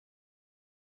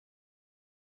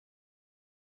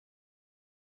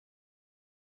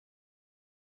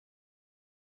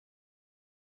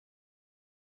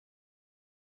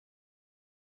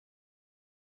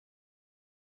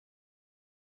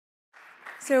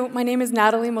So my name is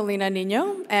Natalie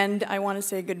Molina-Nino, and I want to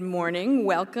say good morning.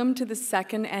 Welcome to the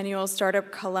second annual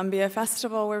Startup Columbia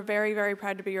Festival. We're very, very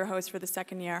proud to be your host for the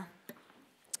second year.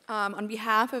 On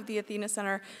behalf of the Athena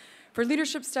Center for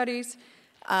Leadership Studies,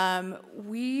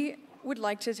 we would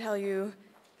like to tell you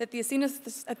that the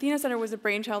Athena Center was a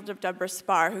brainchild of Deborah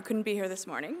Spar, who couldn't be here this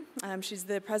morning. She's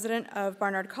the president of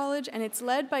Barnard College, and it's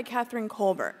led by Catherine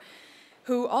Colbert,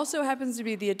 who also happens to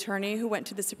be the attorney who went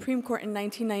to the Supreme Court in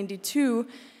 1992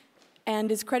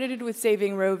 and is credited with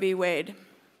saving Roe v. Wade.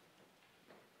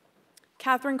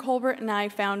 Catherine Colbert and I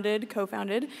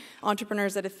co-founded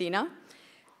Entrepreneurs at Athena,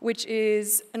 which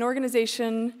is an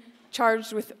organization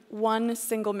charged with one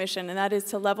single mission, and that is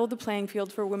to level the playing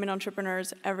field for women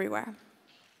entrepreneurs everywhere.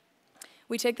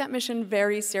 We take that mission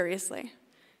very seriously,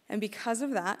 and because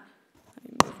of that, let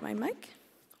me move my mic,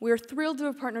 we're thrilled to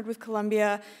have partnered with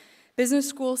Columbia Business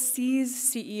School, C's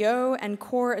CEO, and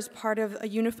CORE as part of a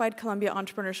unified Columbia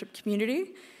entrepreneurship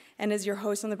community, and as your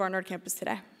host on the Barnard campus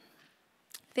today.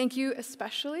 Thank you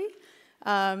especially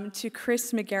to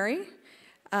Chris McGarry,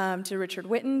 to Richard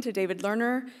Whitten, to David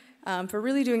Lerner, for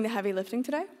really doing the heavy lifting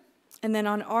today. And then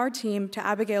on our team, to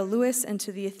Abigail Lewis and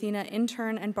to the Athena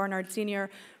intern and Barnard senior,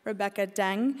 Rebecca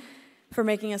Deng, for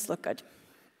making us look good.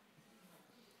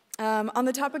 On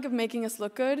the topic of making us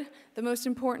look good, the most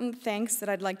important thanks that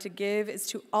I'd like to give is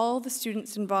to all the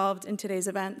students involved in today's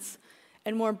events,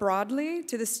 and more broadly,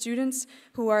 to the students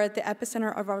who are at the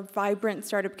epicenter of our vibrant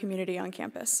startup community on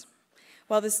campus.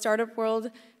 While the startup world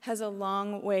has a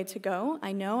long way to go,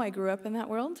 I know, I grew up in that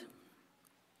world,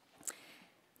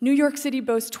 New York City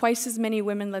boasts twice as many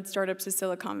women-led startups as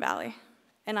Silicon Valley,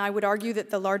 and I would argue that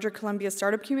the larger Columbia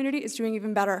startup community is doing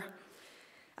even better.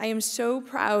 I am so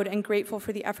proud and grateful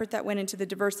for the effort that went into the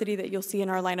diversity that you'll see in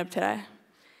our lineup today.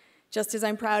 Just as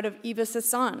I'm proud of Eva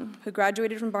Sasson, who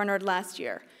graduated from Barnard last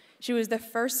year. She was the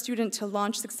first student to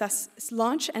launch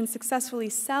and successfully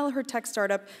sell her tech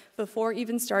startup before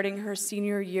even starting her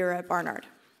senior year at Barnard.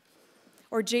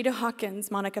 Or Jada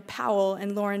Hawkins, Monica Powell,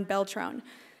 and Lauren Beltran,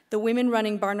 the women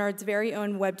running Barnard's very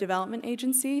own web development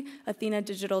agency, Athena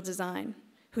Digital Design,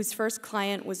 whose first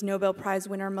client was Nobel Prize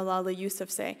winner Malala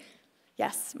Yousafzai.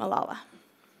 Yes, Malala.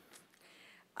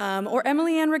 Or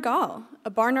Emily Ann Regal, a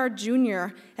Barnard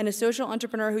junior and a social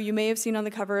entrepreneur who you may have seen on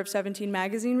the cover of 17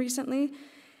 magazine recently,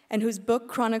 and whose book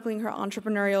chronicling her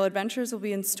entrepreneurial adventures will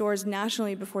be in stores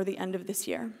nationally before the end of this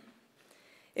year.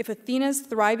 If Athena's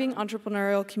thriving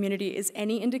entrepreneurial community is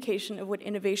any indication of what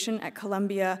innovation at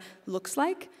Columbia looks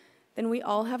like, then we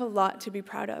all have a lot to be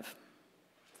proud of.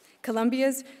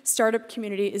 Columbia's startup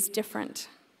community is different,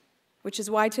 which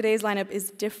is why today's lineup is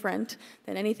different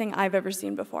than anything I've ever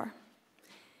seen before.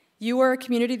 You are a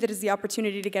community that has the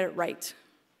opportunity to get it right.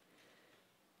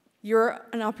 You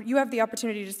have the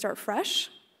opportunity to start fresh,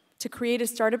 to create a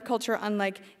startup culture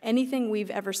unlike anything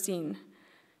we've ever seen.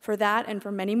 For that and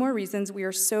for many more reasons, we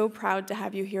are so proud to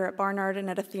have you here at Barnard and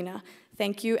at Athena.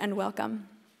 Thank you and welcome.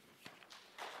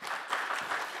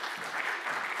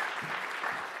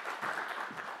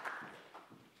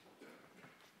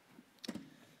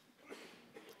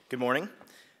 Good morning.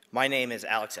 My name is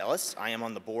Alex Ellis. I am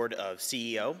on the board of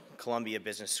CEO, Columbia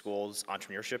Business School's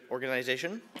Entrepreneurship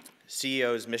Organization.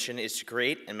 CEO's mission is to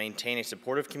create and maintain a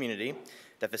supportive community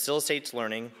that facilitates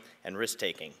learning and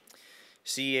risk-taking.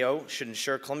 CEO should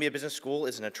ensure Columbia Business School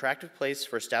is an attractive place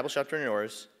for established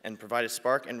entrepreneurs and provide a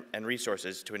spark and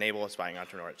resources to enable aspiring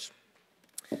entrepreneurs.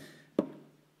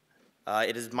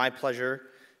 It is my pleasure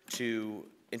to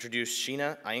introduce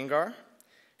Sheena Iyengar.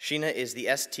 Sheena is the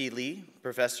S.T. Lee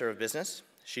Professor of Business.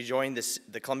 She joined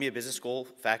the Columbia Business School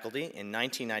faculty in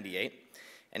 1998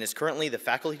 and is currently the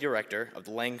faculty director of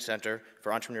the Lang Center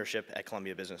for Entrepreneurship at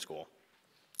Columbia Business School.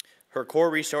 Her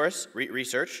core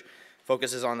research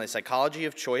focuses on the psychology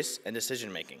of choice and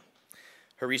decision-making.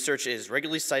 Her research is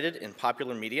regularly cited in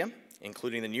popular media,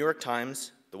 including the New York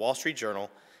Times, the Wall Street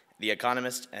Journal, The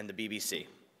Economist, and the BBC.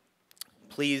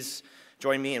 Please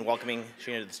join me in welcoming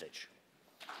Sheena to the stage.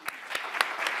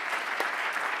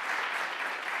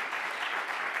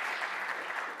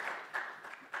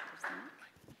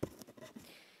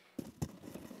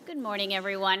 Good morning,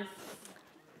 everyone.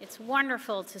 It's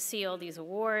wonderful to see all these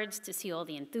awards, to see all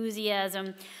the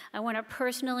enthusiasm. I want to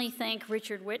personally thank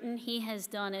Richard Whitten. He has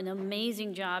done an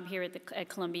amazing job here at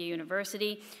Columbia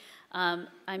University.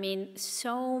 I mean,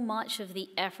 so much of the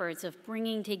efforts of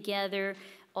bringing together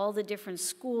all the different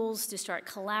schools to start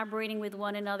collaborating with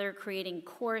one another, creating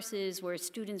courses where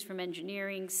students from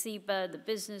engineering, SEPA, the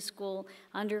business school,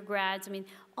 undergrads, I mean,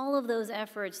 all of those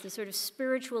efforts, the sort of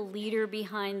spiritual leader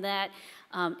behind that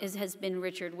has been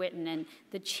Richard Whitten. And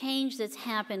the change that's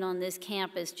happened on this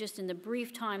campus just in the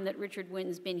brief time that Richard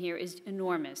Whitten's been here is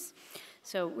enormous.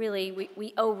 So really,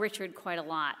 we owe Richard quite a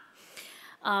lot.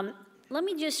 Let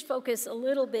me just focus a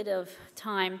little bit of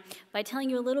time by telling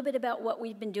you a little bit about what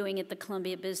we've been doing at the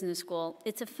Columbia Business School.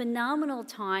 It's a phenomenal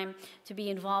time to be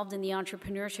involved in the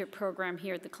entrepreneurship program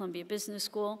here at the Columbia Business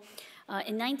School.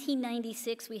 In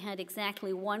 1996, we had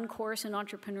exactly one course in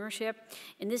entrepreneurship.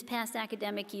 In this past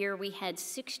academic year, we had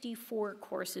 64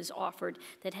 courses offered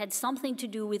that had something to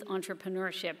do with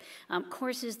entrepreneurship.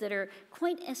 Courses that are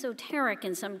quite esoteric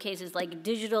in some cases, like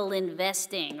digital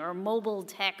investing or mobile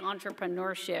tech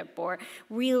entrepreneurship or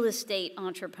real estate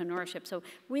entrepreneurship. So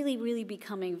really, really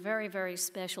becoming very, very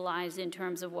specialized in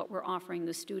terms of what we're offering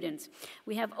the students.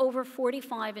 We have over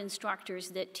 45 instructors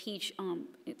that teach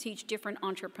different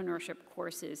entrepreneurship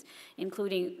courses,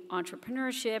 including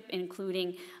entrepreneurship,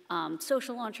 including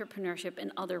social entrepreneurship,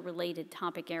 and other related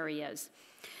topic areas.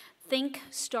 Think,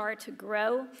 Start,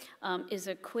 Grow is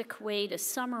a quick way to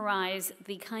summarize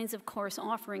the kinds of course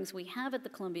offerings we have at the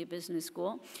Columbia Business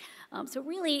School. So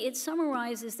really, it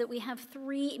summarizes that we have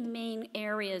three main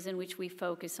areas in which we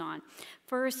focus on.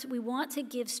 First, we want to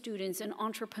give students an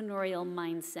entrepreneurial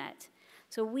mindset.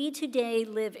 So we today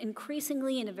live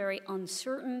increasingly in a very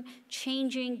uncertain,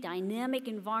 changing, dynamic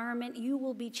environment. You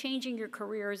will be changing your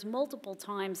careers multiple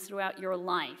times throughout your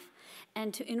life.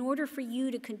 And in order for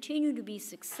you to continue to be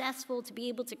successful, to be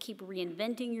able to keep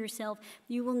reinventing yourself,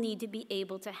 you will need to be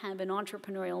able to have an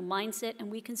entrepreneurial mindset,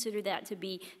 and we consider that to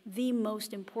be the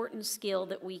most important skill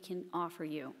that we can offer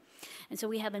you. And so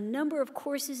we have a number of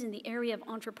courses in the area of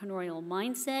entrepreneurial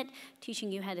mindset,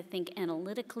 teaching you how to think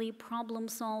analytically, problem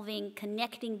solving,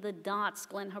 connecting the dots.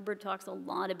 Glenn Hubbard talks a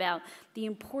lot about the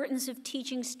importance of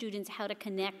teaching students how to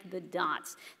connect the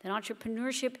dots. That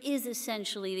entrepreneurship is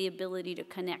essentially the ability to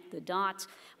connect the dots.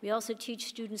 We also teach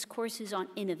students courses on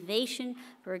innovation.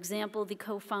 For example, the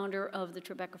co-founder of the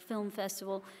Tribeca Film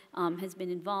Festival has been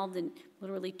involved in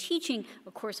literally teaching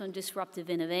a course on disruptive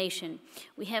innovation.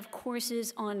 We have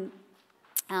courses on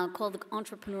called the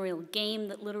Entrepreneurial Game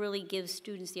that literally gives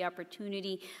students the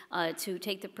opportunity to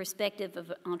take the perspective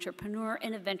of an entrepreneur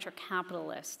and a venture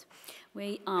capitalist.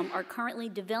 We are currently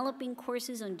developing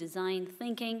courses on design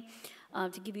thinking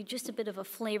to give you just a bit of a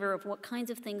flavor of what kinds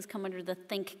of things come under the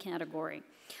think category.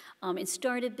 In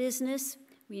Start a Business,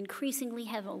 we increasingly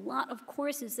have a lot of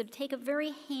courses that take a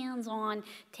very hands-on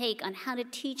take on how to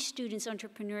teach students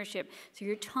entrepreneurship. So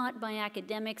you're taught by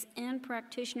academics and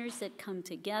practitioners that come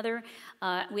together.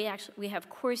 We have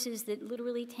courses that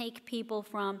literally take people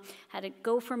from how to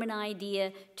go from an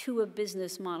idea to a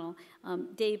business model.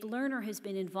 Dave Lerner has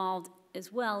been involved as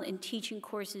well in teaching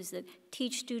courses that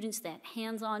teach students that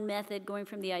hands-on method, going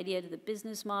from the idea to the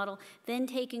business model, then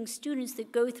taking students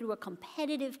that go through a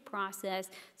competitive process,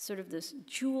 sort of the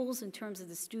jewels in terms of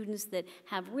the students that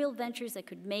have real ventures that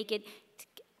could make it,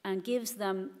 and gives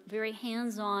them very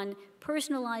hands-on,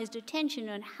 personalized attention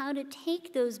on how to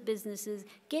take those businesses,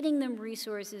 getting them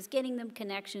resources, getting them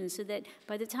connections, so that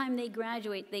by the time they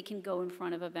graduate, they can go in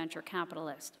front of a venture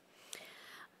capitalist.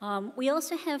 We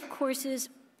also have courses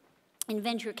in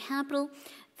venture capital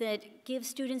that give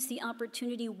students the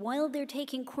opportunity, while they're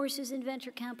taking courses in venture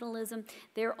capitalism,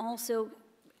 they're also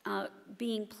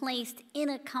being placed in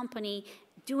a company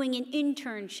doing an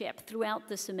internship throughout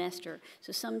the semester.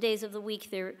 So some days of the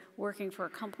week they're working for a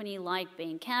company like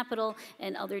Bain Capital,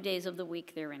 and other days of the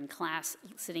week they're in class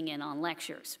sitting in on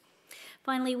lectures.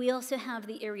 Finally, we also have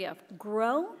the area of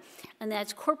Grow, and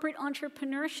that's corporate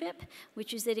entrepreneurship,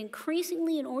 which is that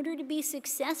increasingly, in order to be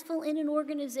successful in an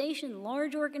organization,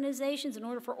 large organizations, in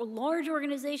order for large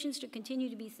organizations to continue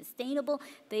to be sustainable,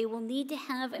 they will need to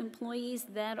have employees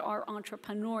that are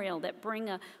entrepreneurial, that bring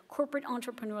a corporate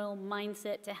entrepreneurial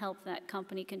mindset to help that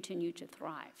company continue to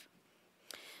thrive.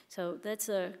 So that's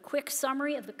a quick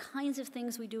summary of the kinds of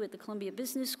things we do at the Columbia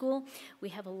Business School. We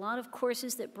have a lot of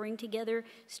courses that bring together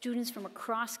students from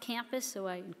across campus, so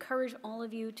I encourage all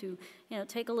of you to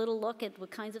take a little look at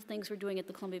what kinds of things we're doing at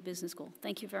the Columbia Business School.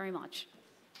 Thank you very much.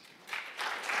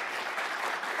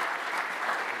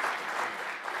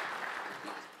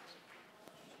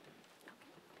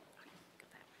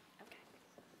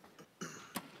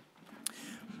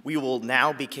 We will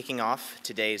now be kicking off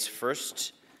today's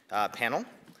first panel,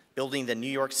 Building the New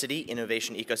York City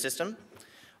Innovation Ecosystem.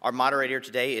 Our moderator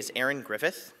today is Erin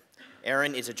Griffin.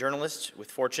 Erin is a journalist with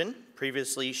Fortune.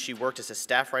 Previously, she worked as a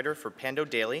staff writer for Pando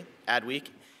Daily, Adweek,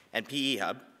 and PE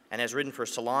Hub. and has written for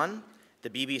Salon, the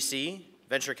BBC,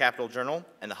 Venture Capital Journal,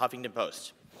 and the Huffington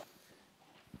Post.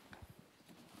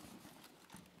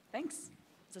 Thanks.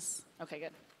 Is this, okay,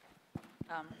 good.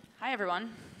 Hi,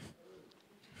 everyone.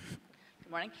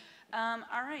 Good morning.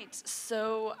 All right,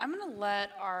 so I'm going to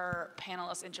let our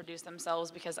panelists introduce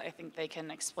themselves because I think they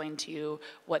can explain to you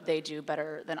what they do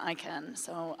better than I can.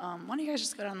 So why don't you guys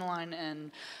just go down the line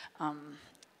and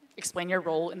explain your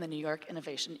role in the New York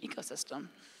innovation ecosystem.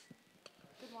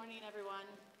 Good morning, everyone.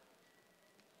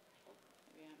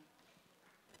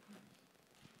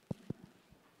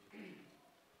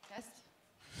 Test?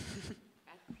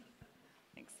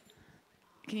 Thanks.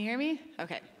 Can you hear me?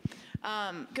 Okay.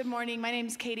 Good morning. My name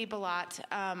is Katie Balat.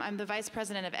 I'm the Vice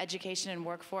President of Education and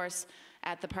Workforce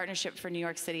at the Partnership for New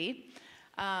York City.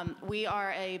 We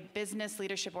are a business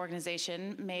leadership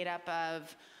organization made up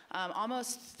of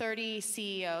almost 30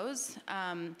 CEOs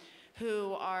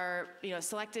who are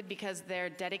selected because they're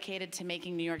dedicated to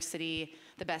making New York City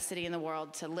the best city in the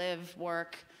world to live,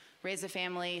 work, raise a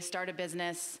family, start a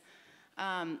business.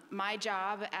 My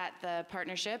job at the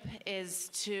partnership is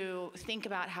to think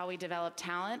about how we develop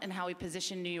talent and how we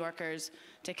position New Yorkers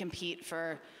to compete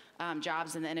for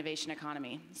jobs in the innovation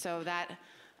economy. So that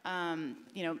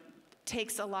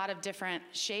takes a lot of different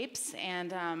shapes,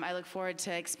 and I look forward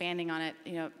to expanding on it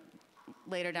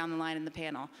later down the line in the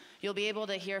panel. You'll be able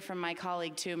to hear from my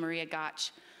colleague too, Maria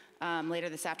Gotch, later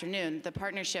this afternoon. The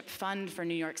Partnership Fund for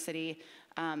New York City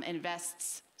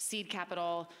invests seed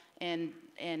capital in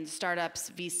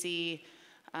startups, VC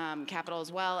capital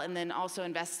as well, and then also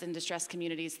invests in distressed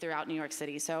communities throughout New York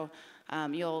City. So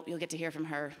you'll get to hear from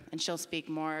her, and she'll speak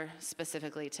more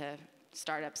specifically to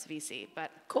startups, VC.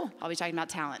 But cool. I'll be talking about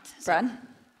talent. Brad?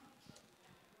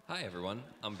 Hi, everyone.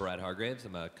 I'm Brad Hargraves.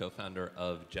 I'm a co-founder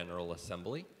of General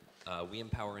Assembly. We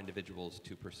empower individuals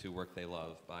to pursue work they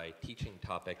love by teaching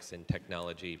topics in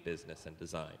technology, business, and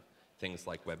design. Things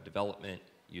like web development,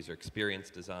 user experience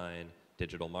design,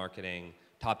 digital marketing,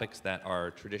 topics that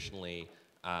are traditionally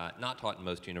not taught in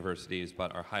most universities,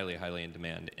 but are highly, highly in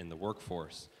demand in the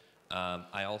workforce.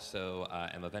 I also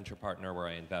am a venture partner where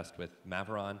I invest with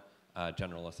Maveron,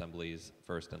 General Assembly's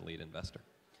first and lead investor.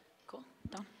 Cool.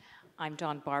 Dawn? I'm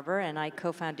Dawn Barber, and I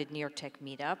co-founded New York Tech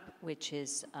Meetup, which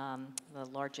is the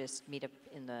largest meetup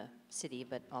in the city,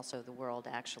 but also the world,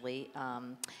 actually,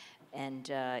 and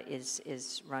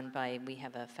is run by, we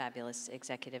have a fabulous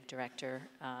executive director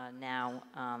now,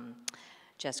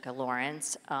 Jessica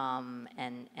Lawrence,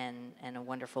 and a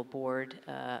wonderful board,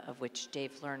 of which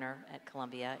Dave Lerner at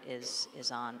Columbia is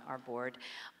on our board.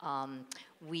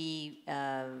 New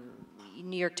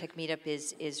York Tech Meetup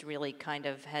is really kind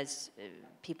of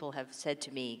people have said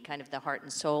to me, kind of the heart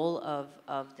and soul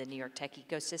of the New York tech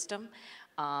ecosystem.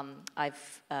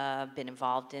 I've been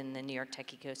involved in the New York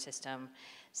tech ecosystem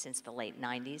since the late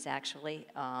 90s, actually.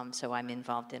 So I'm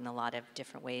involved in a lot of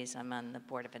different ways. I'm on the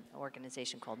board of an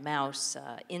organization called Mouse,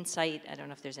 Insight. I don't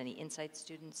know if there's any Insight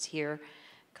students here,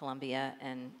 Columbia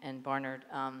and Barnard.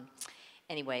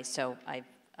 Anyway, so I've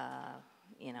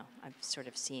sort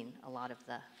of seen a lot of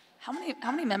the. How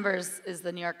many members is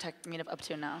the New York Tech Meetup up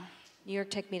to now? New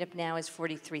York Tech Meetup now is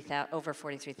over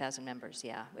 43,000 members,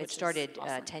 yeah. It started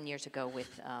awesome. 10 years ago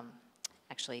with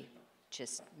actually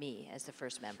just me as the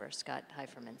first member. Scott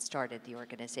Heiferman started the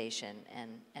organization,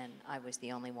 and I was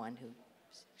the only one who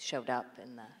showed up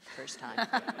in the first time.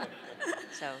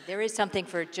 So there is something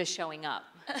for just showing up.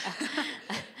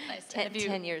 Nice.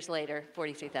 10 years later,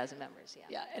 43,000 members, yeah.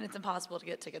 Yeah, and it's impossible to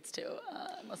get tickets to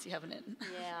unless you have an in.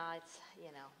 Yeah, it's,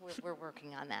 we're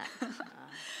working on that.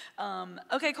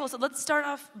 Okay, cool. So let's start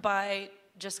off by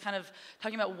just kind of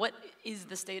talking about what is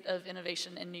the state of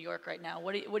innovation in New York right now.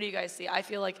 What do you guys see? I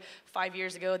feel like 5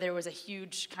 years ago there was a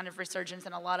huge kind of resurgence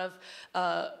and a lot of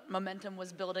momentum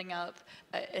was building up.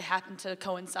 It happened to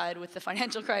coincide with the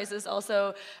financial crisis.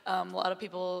 Also, a lot of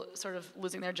people sort of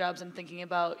losing their jobs and thinking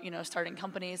about starting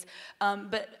companies.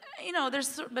 But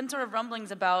there's been sort of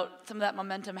rumblings about some of that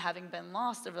momentum having been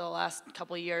lost over the last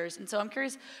couple of years. And so I'm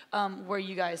curious where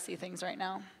you guys see things right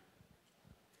now.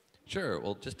 Sure.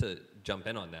 Well, just to jump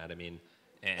in on that, I mean,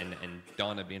 and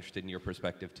Dawn, I'd be interested in your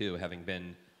perspective too, having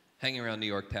been hanging around New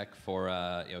York Tech for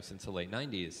since the late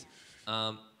 '90s.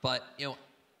 But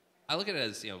I look at it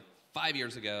as 5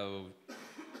 years ago,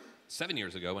 7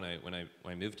 years ago when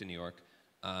I moved to New York.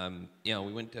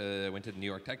 We went to the New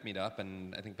York Tech Meetup,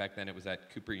 and I think back then it was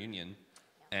at Cooper Union,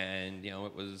 and it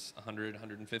was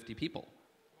 150 people,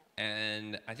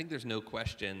 and I think there's no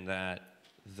question that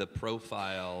the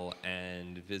profile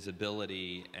and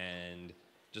visibility and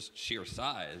just sheer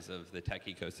size of the tech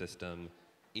ecosystem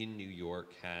in New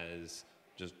York has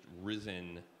just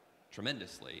risen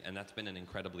tremendously, and that's been an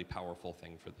incredibly powerful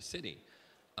thing for the city.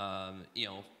 5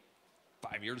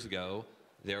 years ago,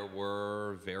 there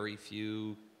were very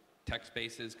few tech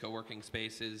spaces, co-working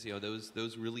spaces.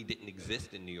 Those really didn't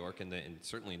exist in New York, and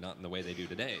certainly not in the way they do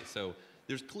today. So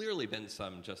there's clearly been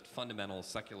some just fundamental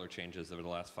secular changes over the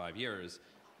last 5 years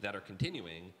that are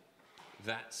continuing.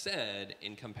 That said,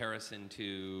 in comparison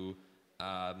to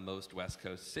most West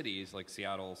Coast cities like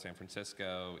Seattle, San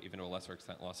Francisco, even to a lesser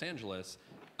extent Los Angeles,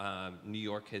 New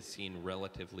York has seen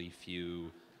relatively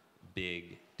few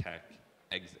big tech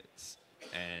exits.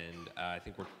 And I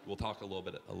think we'll talk a little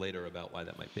bit later about why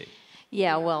that might be.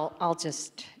 Yeah, well, I'll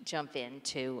just jump in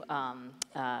to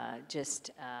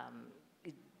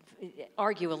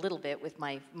argue a little bit with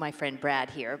my friend Brad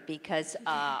here, because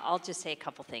I'll just say a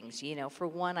couple things. For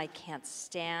one, I can't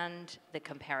stand the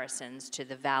comparisons to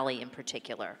the Valley in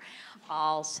particular.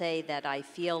 I'll say that I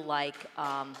feel like,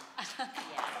 thank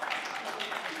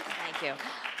you.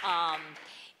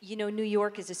 New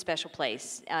York is a special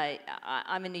place.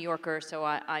 I'm a New Yorker, so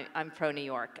I'm pro-New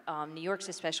York. New York's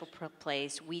a special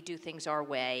place. We do things our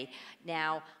way.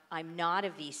 Now, I'm not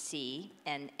a VC,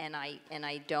 and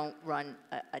I don't run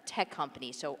a tech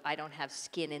company, so I don't have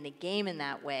skin in the game in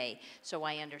that way. So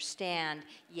I understand,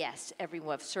 yes,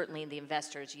 everyone, certainly the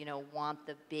investors, want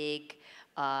the big,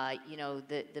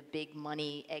 the big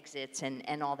money exits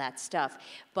and all that stuff.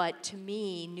 But to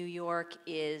me, New York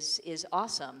is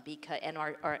awesome, and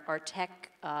our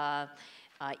tech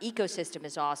ecosystem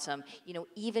is awesome.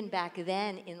 Even back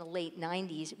then in the late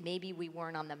 90s, maybe we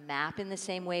weren't on the map in the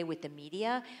same way with the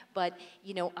media, but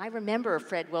I remember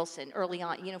Fred Wilson early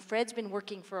on. Fred's been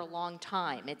working for a long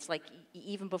time. It's like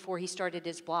even before he started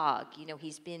his blog,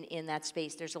 he's been in that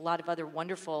space. There's a lot of other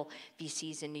wonderful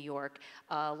VCs in New York,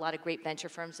 a lot of great venture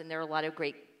firms, and there are a lot of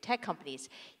great tech companies.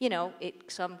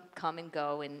 Some come and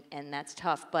go, and that's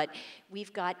tough, but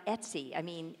we've got Etsy. I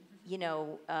mean,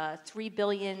 $3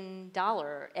 billion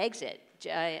exit,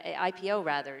 IPO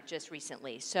rather, just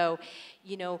recently. So,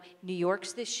 New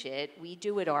York's the shit. We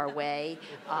do it our way.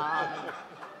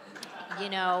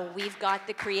 We've got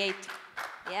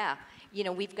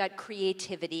we've got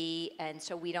creativity, and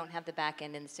so we don't have the back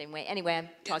end in the same way. Anyway, I'm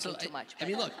talking too much. I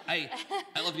mean, look, I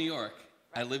love New York.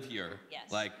 I live here.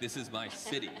 Yes. Like, this is my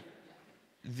city.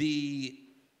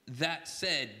 That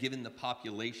said, given the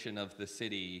population of the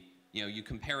city, you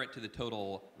compare it to the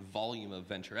total volume of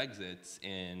venture exits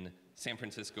in San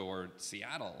Francisco or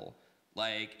Seattle,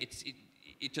 like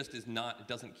it just is not, it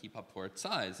doesn't keep up for its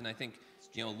size. And I think,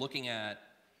 looking at,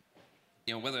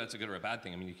 whether that's a good or a bad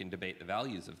thing, I mean, you can debate the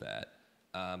values of that.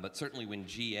 But certainly when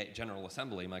General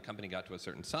Assembly, my company, got to a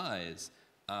certain size,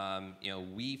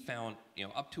 we found,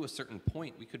 up to a certain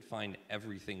point, we could find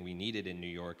everything we needed in New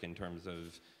York in terms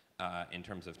of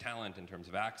talent, in terms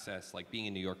of access. Like, being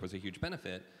in New York was a huge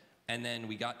benefit. And then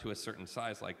we got to a certain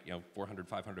size, like 400,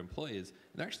 500 employees. And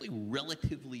there are actually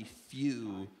relatively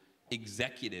few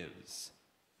executives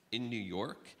in New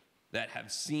York that have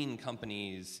seen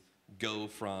companies go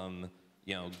from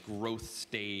growth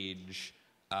stage,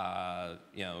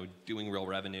 doing real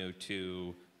revenue,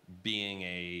 to being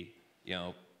a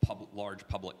large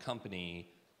public company.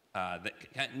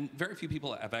 Very few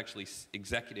people have actually,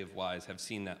 executive-wise, have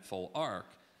seen that full arc.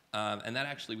 And that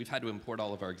actually, we've had to import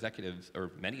all of our executives,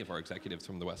 or many of our executives,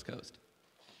 from the West Coast.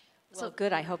 So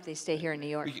good. I hope they stay here in New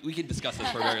York. We could discuss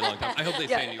this for a very long time. I hope they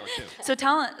stay in New York too. So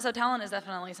talent is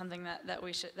definitely something that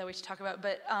we should talk about.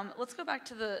 But let's go back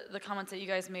to the comments that you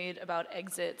guys made about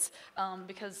exits,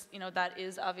 because that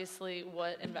is obviously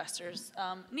what investors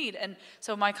need. And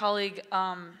so my colleague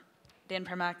Dan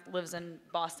Permack lives in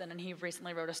Boston, and he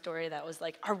recently wrote a story that was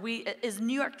like, is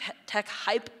New York tech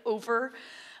hype over?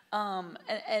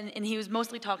 And he was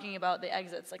mostly talking about the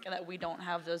exits, like that we don't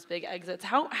have those big exits.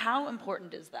 How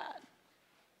important is that?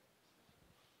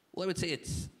 Well, I would say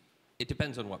it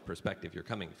depends on what perspective you're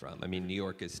coming from. I mean, New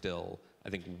York is still, I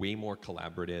think, way more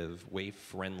collaborative, way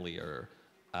friendlier,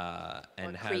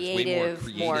 and has way more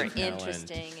creative more talent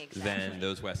interesting, than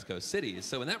those West Coast cities.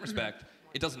 So in that respect,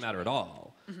 it doesn't matter at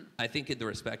all. I think in the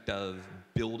respect of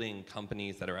building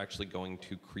companies that are actually going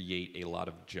to create a lot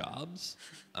of jobs,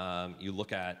 you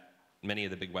look at many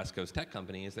of the big West Coast tech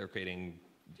companies, they're creating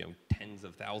tens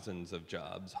of thousands of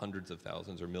jobs, hundreds of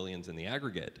thousands or millions in the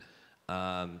aggregate.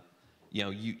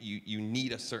 You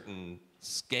need a certain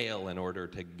scale in order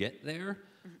to get there.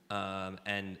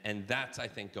 And that's, I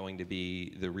think, going to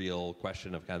be the real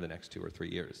question of kind of the next 2 or 3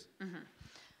 years.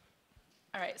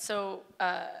 All right, so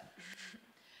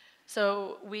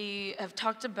So we have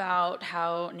talked about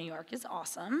how New York is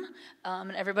awesome,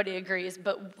 and everybody agrees,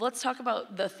 but let's talk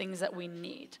about the things that we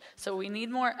need. So we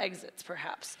need more exits,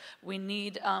 perhaps. We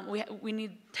need we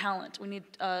need talent. We need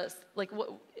like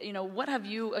what have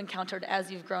you encountered as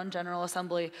you've grown General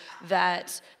Assembly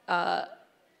that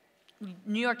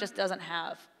New York just doesn't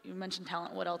have? You mentioned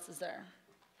talent. What else is there?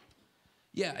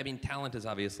 Yeah, I mean, talent is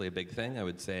obviously a big thing. I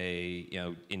would say,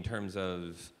 in terms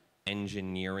of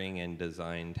engineering and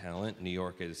design talent, New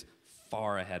York is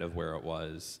far ahead of where it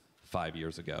was 5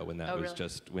 years ago when that was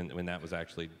just when that was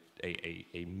actually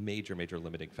a major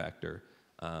limiting factor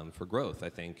for growth. I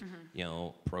think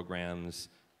programs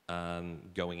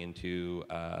going into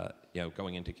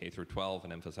K through 12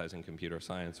 and emphasizing computer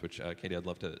science, which Katie, I'd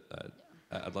love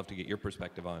to get your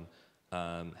perspective on,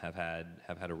 have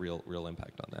had a real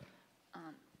impact on that.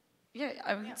 Yeah,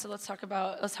 I mean, so let's talk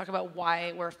about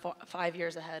why we're 5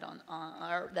 years ahead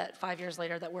or that 5 years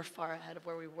later that we're far ahead of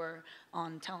where we were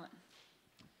on talent.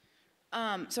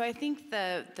 So I think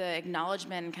the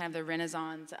acknowledgement and kind of the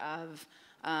renaissance of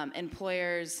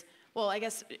employers. Well, I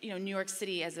guess New York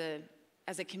City as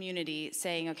a community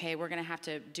saying, okay, we're going to have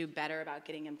to do better about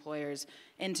getting employers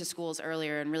into schools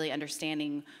earlier and really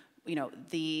understanding,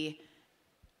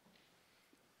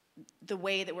 the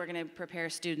way that we're going to prepare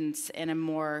students in a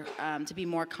more to be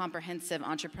more comprehensive,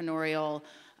 entrepreneurial,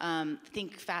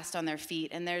 think fast on their feet.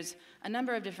 And there's a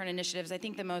number of different initiatives. I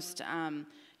think the most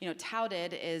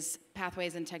touted is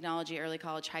Pathways in Technology Early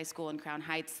College High School in Crown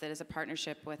Heights, that is a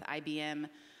partnership with IBM,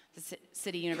 the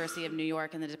City University of New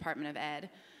York, and the Department of Ed.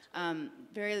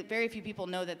 Very few people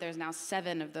know that there's now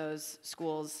 7 of those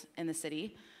schools in the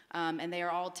city. And they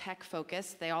are all tech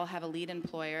focused. They all have a lead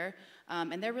employer.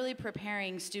 And they're really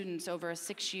preparing students over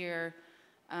 6 years,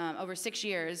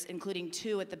 including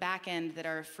 2 at the back end that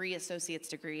are a free associate's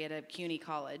degree at a CUNY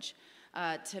college,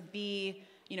 to be,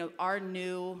 our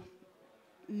new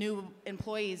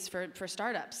employees for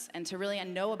startups, and to really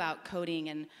know about coding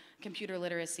and computer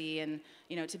literacy, and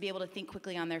to be able to think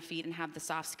quickly on their feet and have the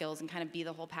soft skills and kind of be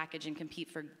the whole package and compete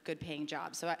for good paying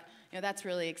jobs. So that's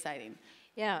really exciting.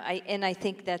 Yeah, I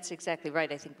think that's exactly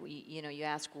right. I think you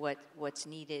ask what's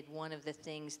needed. One of the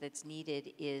things that's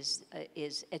needed is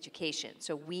education.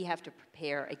 So we have to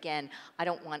prepare. Again, I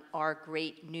don't want our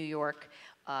great New York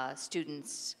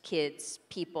students, kids,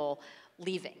 people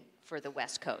leaving for the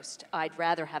West Coast. I'd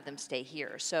rather have them stay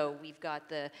here. So we've got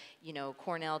the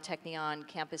Cornell Technion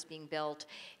campus being built.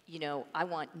 I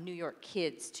want New York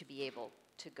kids to be able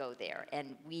to go there,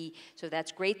 and so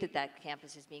that's great that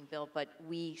campus is being built, but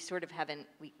we sort of haven't,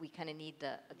 we kind of need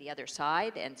the other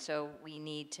side, and so we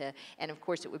need to, and of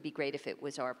course it would be great if it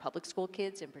was our public school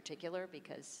kids in particular,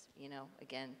 because,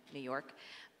 again, New York,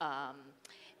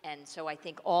 and so I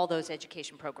think all those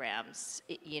education programs,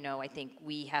 I think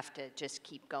we have to just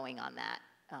keep going on that,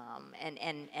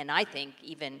 and I think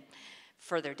even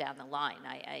further down the line,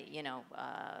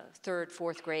 third,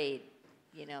 fourth grade,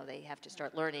 they have to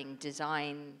start learning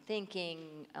design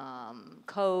thinking,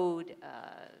 code,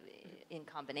 in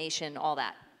combination, all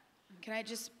that. Can I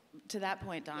just, to that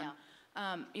point,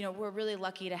 Dawn, we're really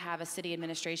lucky to have a city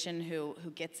administration who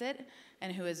gets it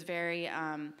and who is very,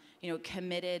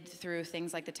 committed through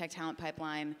things like the Tech Talent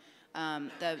Pipeline,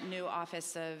 the new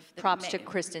office of... Props to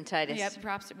Kristen Titus. Yep,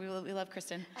 props, we love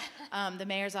Kristen. The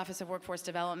Mayor's Office of Workforce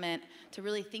Development, to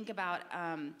really think about,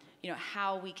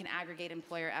 how we can aggregate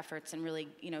employer efforts and really,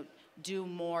 do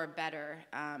more better,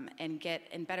 and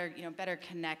better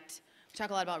connect. We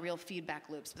talk a lot about real feedback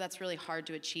loops, but that's really hard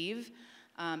to achieve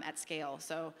at scale.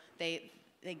 So they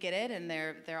get it, and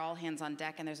they're all hands on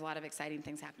deck, and there's a lot of exciting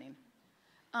things happening.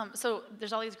 So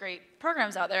there's all these great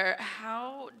programs out there.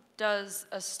 How does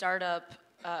a startup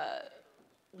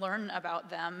learn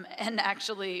about them and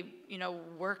actually,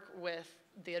 work with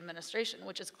the administration,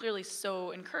 which is clearly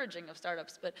so encouraging of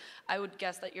startups? But I would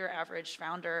guess that your average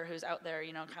founder who's out there,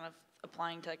 kind of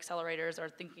applying to accelerators or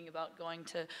thinking about going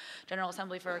to General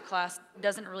Assembly for a class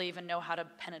doesn't really even know how to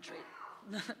penetrate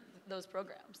those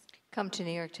programs. Come to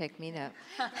New York Tech Meetup.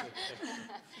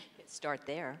 Start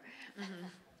there. Mm-hmm.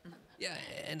 Yeah,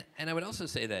 and I would also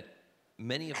say that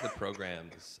many of the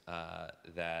programs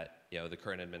that the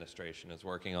current administration is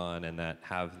working on and that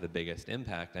have the biggest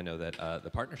impact, I know that the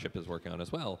partnership is working on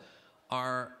as well,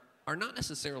 are not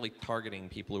necessarily targeting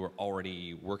people who are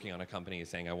already working on a company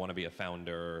saying, I want to be a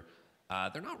founder.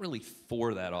 They're not really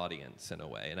for that audience in a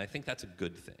way, and I think that's a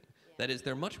good thing. Yeah. That is,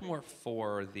 they're much more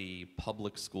for the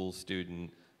public school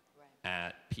student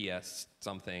at PS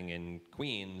something in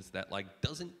Queens that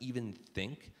doesn't even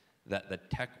think that the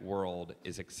tech world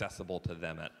is accessible to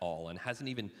them at all and hasn't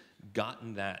even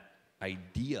gotten that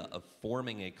idea of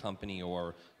forming a company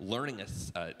or learning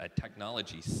a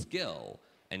technology skill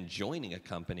and joining a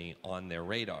company on their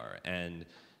radar. And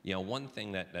one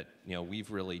thing that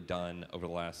we've really done over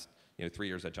the last 3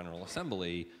 years at General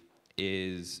Assembly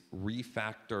is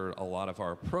refactor a lot of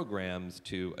our programs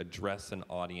to address an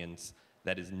audience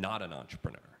that is not an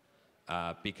entrepreneur.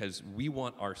 Because we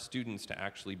want our students to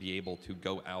actually be able to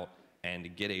go out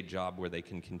and get a job where they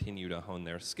can continue to hone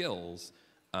their skills.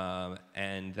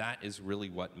 And that is really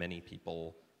what many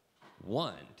people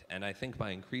want. And I think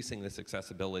by increasing this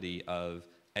accessibility of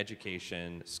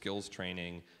education, skills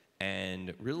training,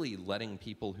 and really letting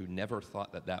people who never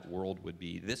thought that that world would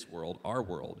be this world, our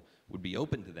world, would be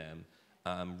open to them,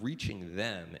 reaching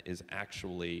them is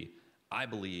actually, I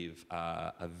believe,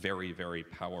 a very, very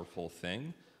powerful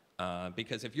thing.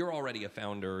 Because if you're already a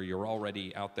founder, you're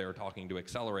already out there talking to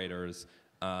accelerators,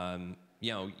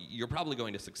 you're probably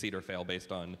going to succeed or fail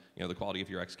based on the quality of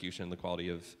your execution, the quality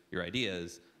of your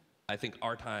ideas. I think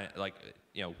our time,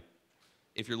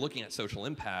 if you're looking at social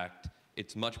impact,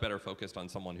 it's much better focused on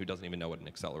someone who doesn't even know what an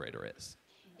accelerator is.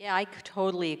 Yeah, I could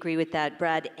totally agree with that,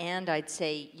 Brad. And I'd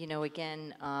say,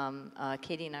 again,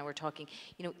 Katie and I were talking,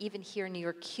 even here in New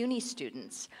York, CUNY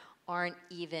students aren't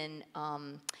even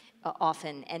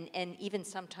often, and even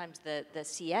sometimes the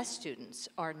CS students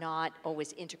are not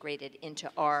always integrated into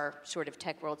our sort of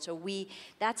tech world. So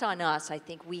that's on us. I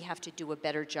think we have to do a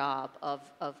better job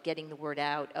of getting the word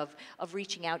out, of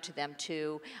reaching out to them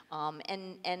too.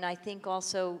 And I think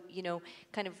also,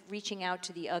 kind of reaching out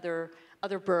to the other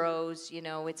boroughs.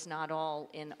 It's not all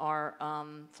in our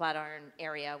Flatiron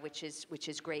area, which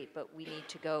is great, but we need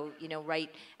to go,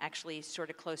 right, actually sort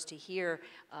of close to here.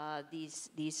 These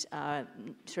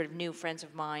sort of new friends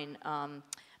of mine,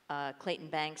 Clayton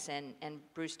Banks and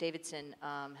Bruce Davidson,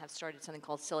 have started something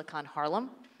called Silicon Harlem,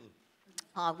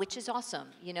 which is awesome.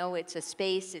 It's a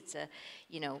space. It's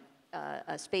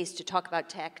a space to talk about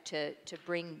tech, to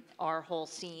bring our whole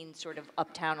scene sort of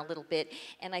uptown a little bit.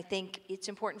 And I think it's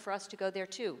important for us to go there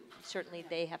too. Certainly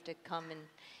they have to come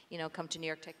and, come to New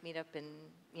York Tech Meetup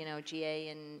and, GA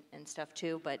and stuff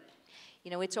too. But,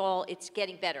 it's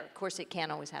getting better. Of course, it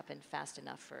can't always happen fast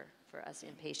enough for us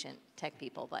impatient tech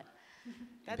people, but.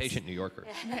 Impatient New Yorkers.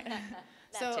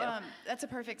 So that's a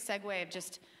perfect segue of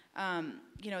just,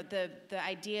 the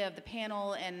idea of the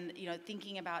panel and,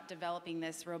 thinking about developing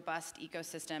this robust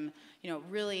ecosystem,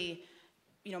 really,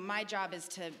 my job is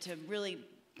to really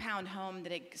pound home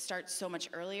that it starts so much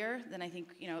earlier than I think,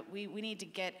 we need to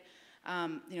get,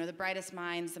 the brightest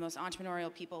minds, the most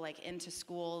entrepreneurial people into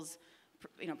schools,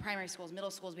 primary schools,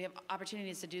 middle schools. We have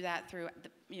opportunities to do that through,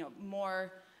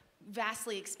 more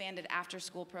vastly expanded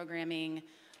after-school programming.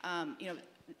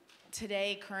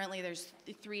 Today, currently, there's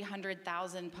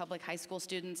 300,000 public high school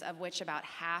students, of which about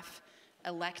half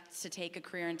elect to take a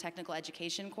career and technical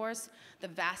education course. The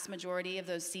vast majority of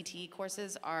those CTE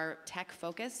courses are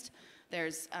tech-focused.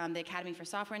 There's the Academy for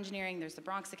Software Engineering, there's the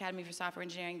Bronx Academy for Software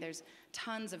Engineering, there's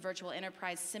tons of virtual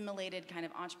enterprise simulated kind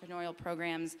of entrepreneurial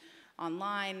programs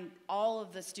online. All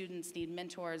of the students need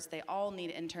mentors, they all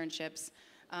need internships.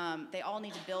 They all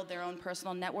need to build their own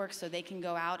personal networks so they can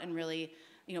go out and really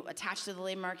attach to the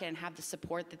labor market and have the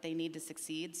support that they need to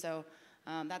succeed. So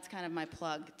that's kind of my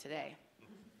plug today.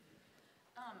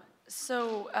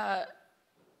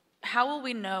 How will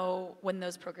we know when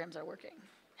those programs are working?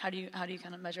 How do you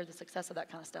kind of measure the success of that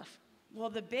kind of stuff?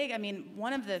 Well,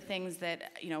 one of the things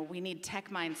that we need tech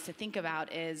minds to think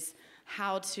about is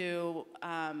how to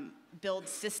build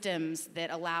systems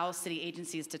that allow city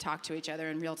agencies to talk to each other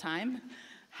in real time.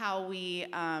 How we,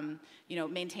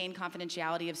 maintain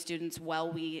confidentiality of students while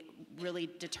we really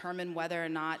determine whether or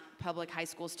not public high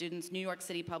school students, New York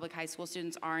City public high school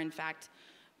students, are in fact,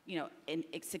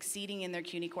 succeeding in their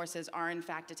CUNY courses, are in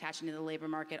fact attaching to the labor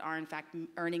market, are in fact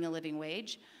earning a living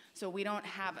wage. So we don't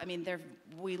have,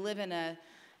 we live in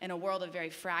a world of very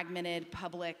fragmented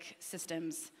public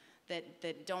systems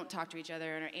that don't talk to each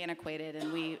other and are antiquated,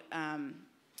 and we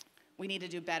need to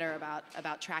do better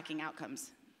about tracking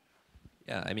outcomes.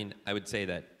 Yeah, I would say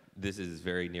that this is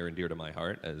very near and dear to my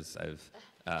heart, as I've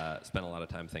spent a lot of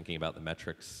time thinking about the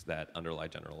metrics that underlie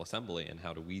General Assembly and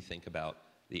how do we think about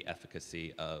the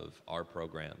efficacy of our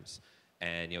programs.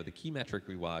 And the key metric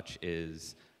we watch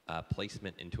is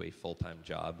placement into a full-time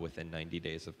job within 90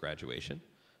 days of graduation.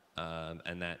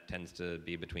 And that tends to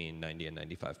be between 90 and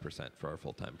 95% for our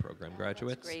full-time program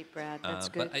graduates. That's great, Brad. That's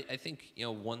good. But I think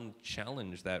one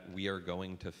challenge that we are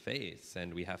going to face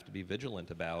and we have to be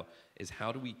vigilant about is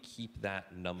how do we keep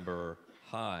that number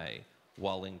high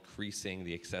while increasing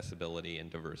the accessibility and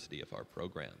diversity of our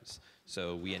programs.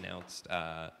 So we announced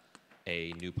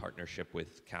a new partnership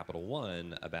with Capital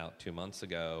One about 2 months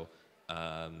ago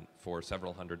for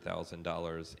several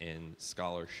 $100,000 in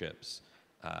scholarships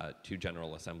to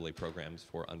General Assembly programs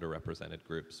for underrepresented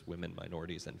groups, women,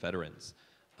 minorities, and veterans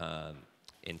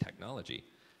in technology.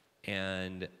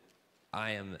 And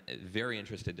I am very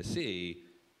interested to see,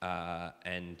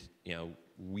 and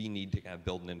we need to kind of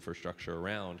build an infrastructure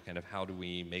around kind of how do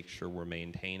we make sure we're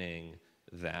maintaining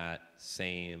that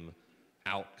same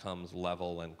outcomes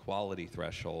level and quality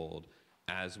threshold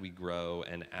as we grow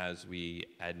and as we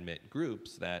admit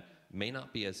groups that may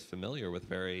not be as familiar with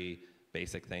very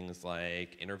basic things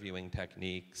like interviewing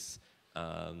techniques,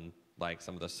 like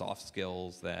some of the soft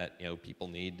skills that people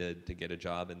need to get a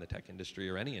job in the tech industry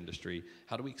or any industry.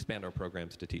 How do we expand our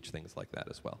programs to teach things like that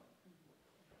as well?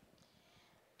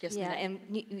 Yes, yeah, and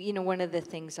one of the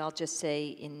things I'll just say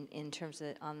in terms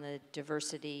of on the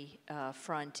diversity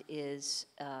front is,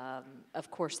 of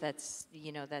course, that's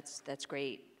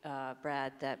great,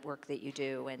 Brad, that work that you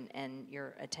do, and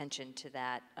your attention to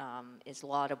that is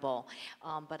laudable.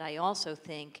 But I also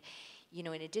think, in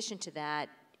addition to that,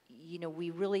 we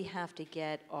really have to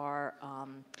get our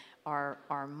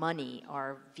money,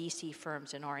 our VC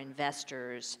firms and our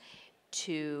investors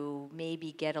to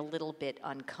maybe get a little bit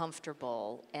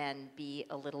uncomfortable and be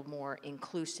a little more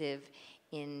inclusive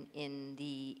in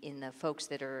the folks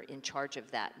that are in charge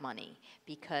of that money,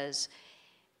 because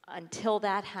until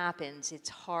that happens, it's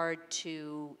hard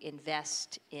to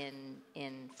invest in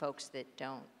folks that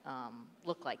don't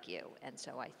look like you. And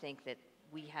so I think that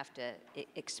we have to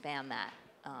expand that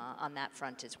on that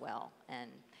front as well. And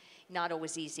not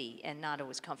always easy and not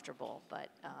always comfortable, but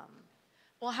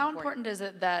well, how important is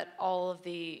it that all of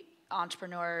the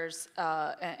entrepreneurs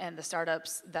and the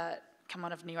startups that come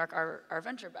out of New York are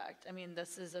venture-backed? I mean,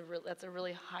 that's a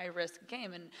really high-risk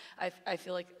game, and I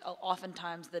feel like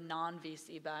oftentimes the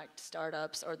non-VC-backed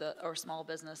startups or small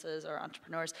businesses or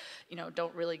entrepreneurs,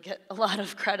 don't really get a lot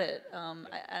of credit.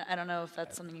 I don't know if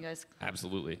that's something you guys.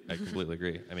 Absolutely, I completely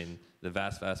agree. I mean, the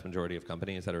vast majority of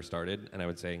companies that are started, and I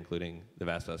would say including the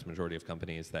vast majority of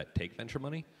companies that take venture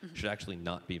money, should actually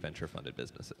not be venture-funded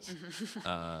businesses.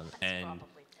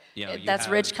 That's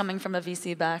rich coming from a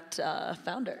VC-backed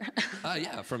founder.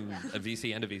 Yeah, from a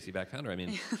VC and a VC-backed founder. I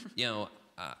mean,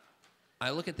 I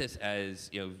look at this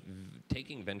as,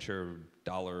 taking venture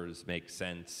dollars makes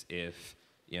sense if,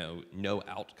 no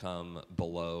outcome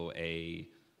below a,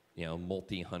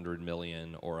 multi-hundred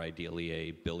million or ideally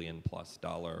a $1 billion+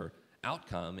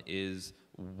 outcome is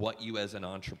what you as an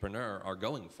entrepreneur are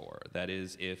going for. That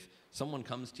is, if someone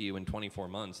comes to you in 24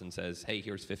 months and says, hey,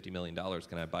 here's $50 million,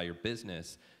 can I buy your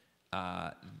business?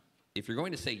 If you're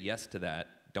going to say yes to that,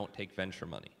 don't take venture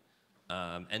money.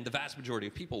 And the vast majority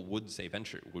of people would say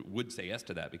yes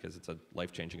to that because it's a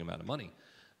life-changing amount of money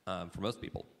for most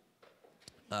people.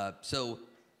 So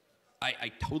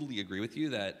I totally agree with you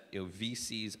that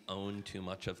VCs own too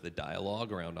much of the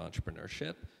dialogue around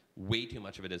entrepreneurship. Way too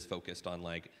much of it is focused on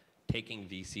taking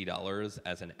VC dollars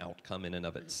as an outcome in and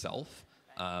of itself.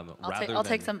 I'll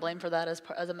take some blame for that as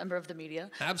a member of the media.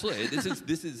 Absolutely.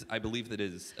 This is I believe that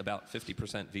is about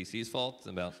 50% VC's fault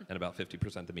and about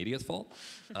 50% the media's fault.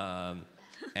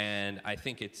 And I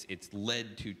think it's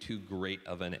led to too great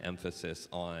of an emphasis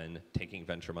on taking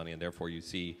venture money, and therefore you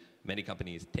see many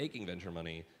companies taking venture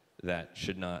money that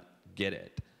should not get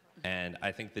it. And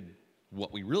I think that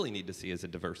what we really need to see is a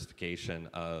diversification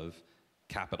of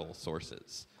capital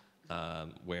sources,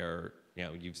 where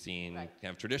you've seen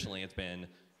traditionally it's been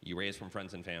you raise from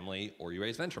friends and family or you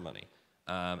raise venture money,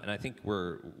 and I think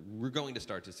we're going to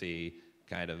start to see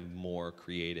kind of more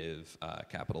creative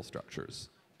capital structures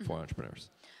for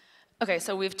entrepreneurs. Okay,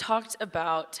 so we've talked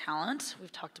about talent,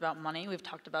 we've talked about money, we've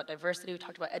talked about diversity, we've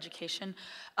talked about education.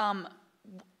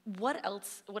 What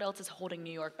else is holding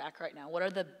New York back right now? What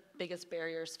are the biggest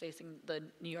barriers facing the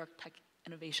New York tech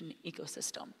innovation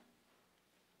ecosystem?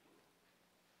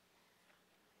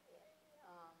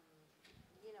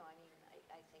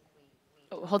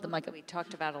 Hold the mic up. We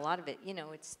talked about a lot of it.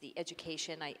 It's the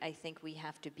education. I think we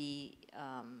have to be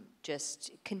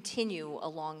just continue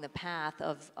along the path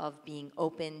of being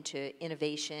open to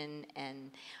innovation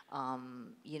and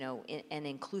and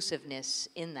inclusiveness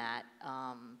in that.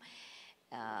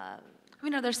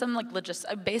 There's some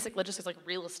basic logistics, like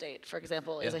real estate, for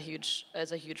example, is a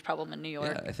huge problem in New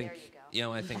York. Yeah, I think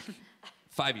I think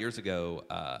 5 years ago,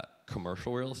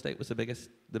 commercial real estate was the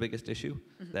biggest issue.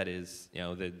 Mm-hmm. That is,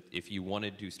 that if you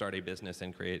wanted to start a business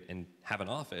and create and have an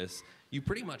office, you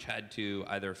pretty much had to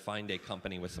either find a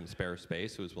company with some spare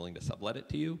space who was willing to sublet it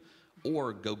to you,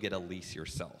 or go get a lease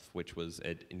yourself, which was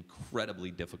an incredibly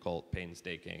difficult,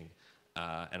 painstaking,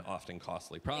 and often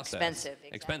costly process. Expensive.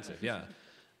 Exactly. Expensive, yeah.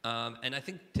 And I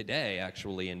think today,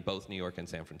 actually, in both New York and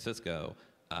San Francisco,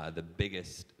 the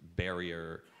biggest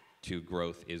barrier to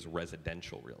growth is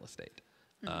residential real estate.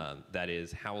 That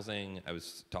is housing. I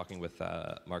was talking with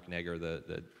Mark Nager,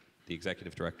 the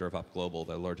executive director of Up Global,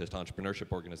 the largest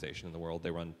entrepreneurship organization in the world.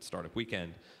 They run Startup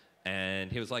Weekend.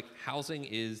 And he was like, housing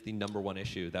is the #1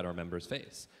 issue that our members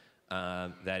face.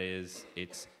 That is,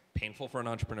 it's painful for an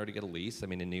entrepreneur to get a lease. I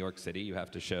mean, in New York City, you have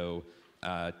to show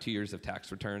 2 years of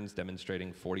tax returns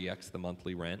demonstrating 40x the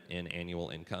monthly rent in annual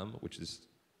income, which is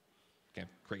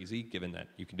crazy, given that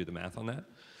you can do the math on that.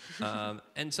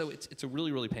 And so it's a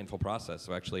really, really painful process.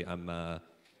 So actually,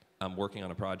 I'm working on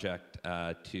a project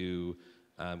to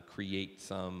create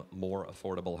some more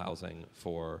affordable housing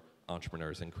for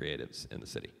entrepreneurs and creatives in the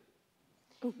city.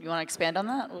 Ooh, you want to expand on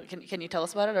that? Can you tell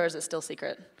us about it, or is it still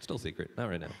secret? Still secret, not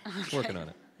right now. Working on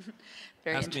it.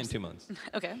 Very Ask me in interesting. 2 months.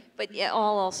 Okay. But yeah,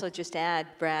 I'll also just add,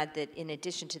 Brad, that in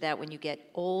addition to that, when you get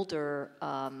older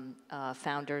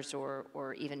founders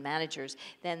or even managers,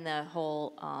 then the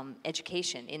whole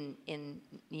education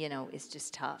is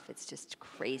just tough. It's just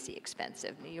crazy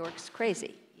expensive. New York's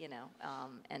crazy,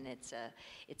 and it's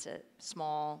a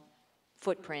small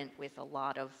footprint with a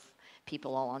lot of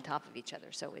people all on top of each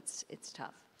other, so it's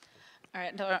tough. All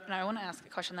right, now I want to ask a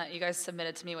question that you guys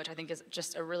submitted to me, which I think is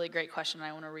just a really great question, and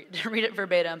I want to read it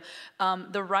verbatim.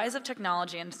 The rise of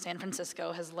technology in San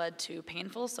Francisco has led to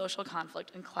painful social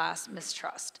conflict and class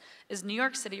mistrust. Is New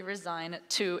York City resigned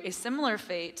to a similar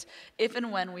fate if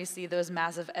and when we see those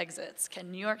massive exits?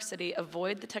 Can New York City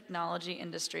avoid the technology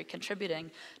industry contributing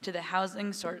to the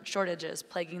housing shortages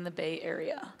plaguing the Bay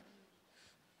Area?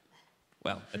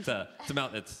 Well, it's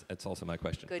also my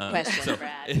question. Good question,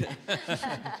 Brad.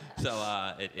 So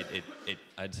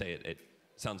I'd say it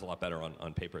sounds a lot better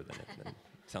on paper than it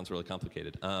sounds really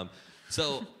complicated.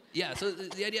 So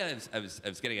the idea I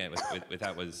was getting at with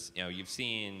that was, you've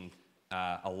seen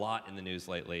a lot in the news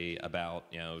lately about,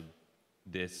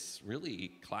 this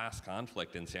really class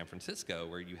conflict in San Francisco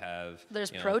where you have... There's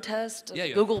protests,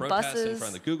 you Google have protests buses. in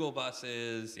front of the Google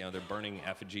buses. They're burning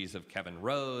effigies of Kevin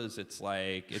Rose. It's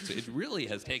like, it really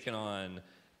has taken on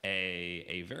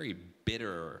a very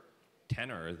bitter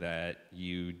tenor that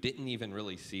you didn't even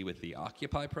really see with the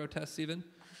Occupy protests even.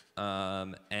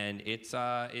 And it's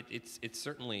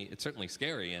certainly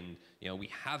scary. And, we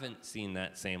haven't seen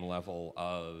that same level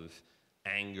of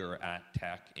anger at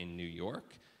tech in New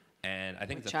York. And I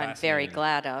think which I'm very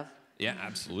glad of. Yeah,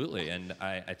 absolutely. And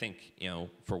I think,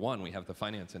 for one, we have the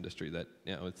finance industry that,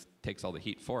 it takes all the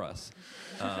heat for us.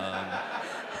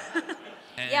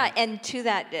 And to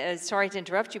that, sorry to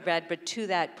interrupt you, Brad, but to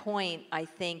that point, I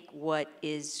think what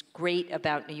is great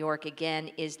about New York, again,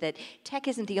 is that tech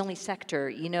isn't the only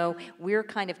sector. We're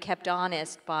kind of kept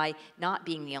honest by not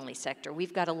being the only sector.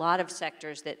 We've got a lot of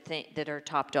sectors that are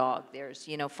top dog. There's,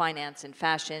 finance and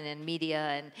fashion and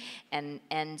media,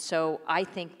 and so I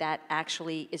think that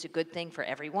actually is a good thing for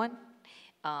everyone.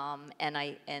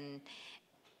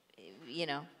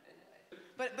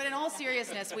 But in all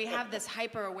seriousness, we have this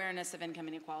hyper awareness of income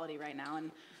inequality right now,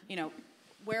 and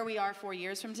where we are 4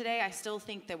 years from today, I still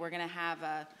think that we're going to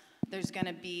have there's going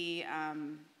to be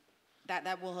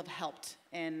that will have helped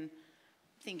in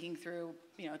thinking through.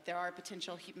 There are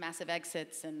potential massive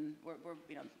exits, and we're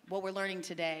what we're learning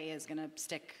today is going to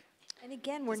stick. And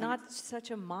again, we're not such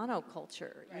a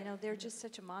monoculture. Right. They're just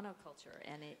such a monoculture,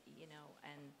 and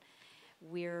and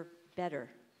we're better.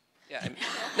 Yeah,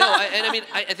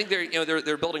 I think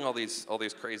they're building all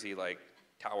these crazy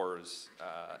towers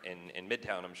in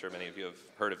Midtown. I'm sure many of you have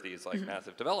heard of these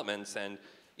massive developments. And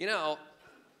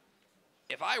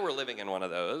if I were living in one of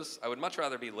those, I would much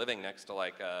rather be living next to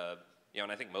and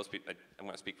I think most people. I'm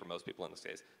going to speak for most people in this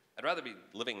case. I'd rather be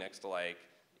living next to an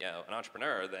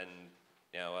entrepreneur than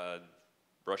a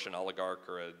Russian oligarch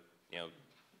or a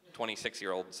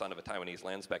 26-year-old son of a Taiwanese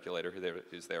land speculator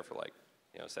who's there for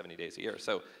 70 days a year.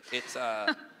 So it's,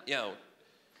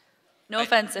 No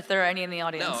offense if there are any in the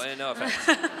audience. No offense.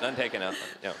 None taken out.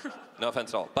 No offense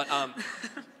at all. But,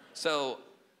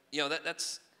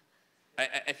 that's,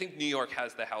 I think New York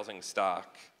has the housing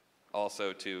stock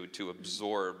also to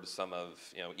absorb some of,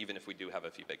 even if we do have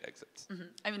a few big exits.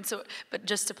 Mm-hmm. But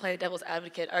just to play devil's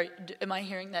advocate, am I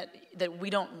hearing that we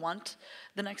don't want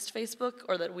the next Facebook,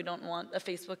 or that we don't want a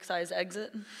Facebook-sized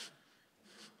exit?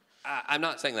 I'm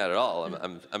not saying that at all.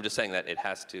 I'm just saying that it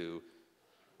has to.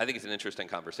 I think it's an interesting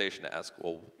conversation to ask.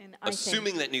 Well,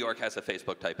 assuming that New York has a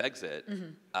Facebook-type exit,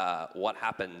 what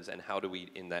happens, and how do we,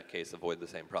 in that case, avoid the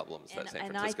same problems that San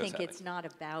Francisco's having? And I think it's not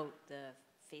about the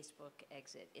Facebook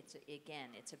exit.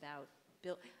 It's about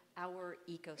our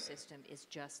ecosystem is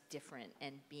just different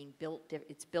and being built.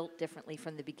 It's built differently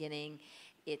from the beginning.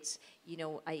 It's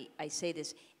I say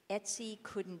this. Etsy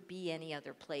couldn't be any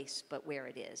other place but where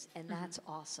it is, and that's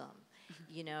awesome.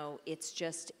 You know, it's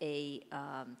just a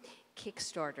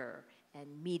Kickstarter and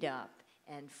Meetup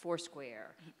and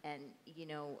Foursquare and, you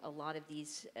know, a lot of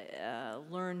these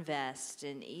LearnVest,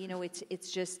 and, you know,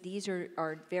 it's just, these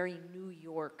are very New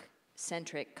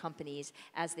York-centric companies,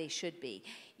 as they should be.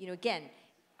 You know, again,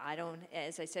 I don't,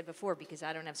 as I said before, because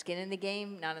I don't have skin in the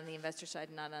game, not on the investor side,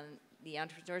 not on the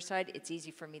entrepreneur side, it's easy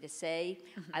for me to say,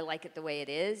 I like it the way it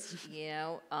is, you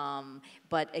know,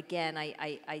 but again,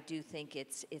 I do think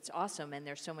it's awesome, and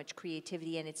there's so much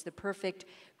creativity, and it's the perfect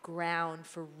ground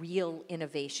for real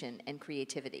innovation and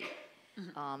creativity.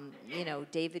 You know,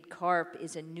 David Karp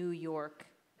is a New York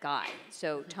guy,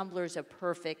 so Tumblr's a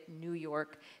perfect New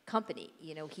York company.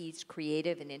 You know, he's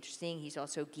creative and interesting, he's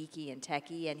also geeky and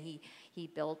techie, and he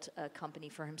built a company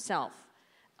for himself.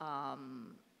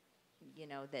 You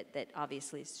know, that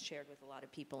obviously is shared with a lot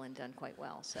of people and done quite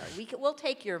well. So we'll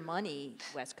take your money,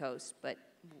 West Coast, but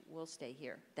we'll stay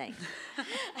here. Thanks.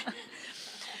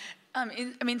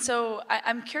 I mean, so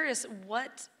I'm curious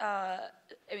what, I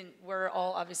mean, we're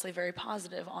all obviously very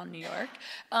positive on New York,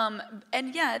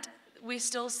 and yet we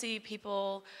still see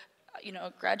people, you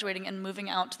know, graduating and moving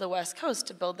out to the West Coast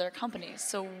to build their companies.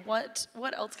 So what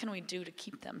else can we do to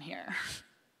keep them here?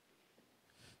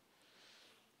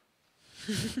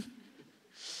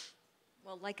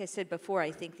 Well, like I said before,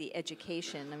 I think the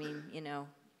education, I mean, you know,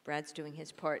 Brad's doing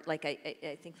his part. Like,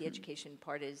 I think the education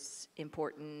part is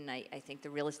important. I think the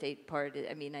real estate part,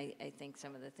 I mean, I think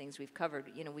some of the things we've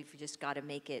covered, you know, we've just got to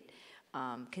make it,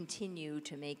 continue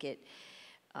to make it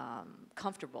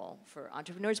comfortable for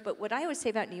entrepreneurs. But what I always say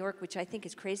about New York, which I think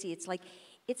is crazy, it's like,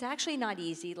 it's actually not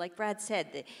easy. Like Brad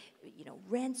said, you know,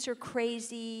 rents are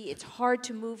crazy, it's hard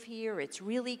to move here, it's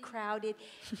really crowded,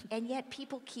 and yet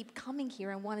people keep coming here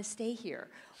and want to stay here.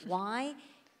 Why?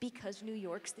 Because New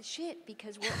York's the shit,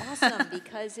 because we're awesome,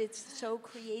 because it's so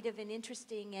creative and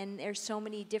interesting, and there's so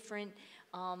many different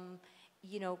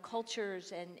you know,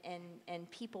 cultures and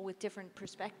people with different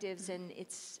perspectives, and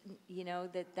it's, you know,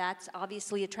 that's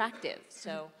obviously attractive,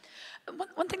 so.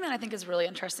 One thing that I think is really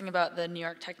interesting about the New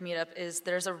York Tech Meetup is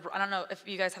there's I don't know if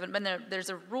you guys haven't been there, there's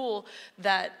a rule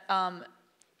that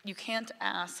you can't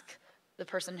ask the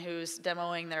person who's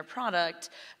demoing their product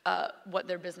what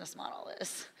their business model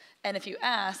is. And if you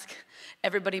ask,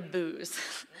 everybody boos.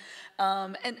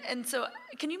 And so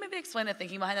can you maybe explain the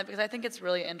thinking behind that? Because I think it's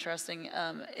really interesting,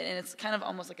 and it's kind of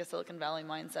almost like a Silicon Valley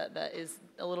mindset that is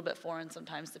a little bit foreign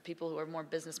sometimes to people who are more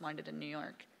business-minded in New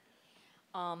York.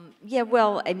 Yeah,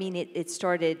 well, I mean, it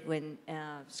started when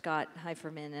Scott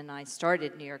Heiferman and I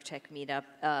started New York Tech Meetup.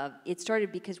 It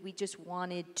started because we just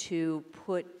wanted to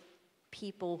put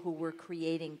people who were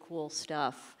creating cool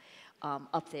stuff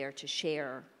up there to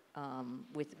share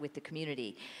with the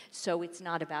community. So it's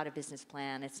not about a business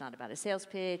plan, it's not about a sales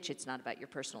pitch, it's not about your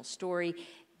personal story.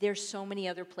 There's so many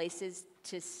other places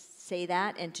to say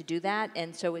that and to do that,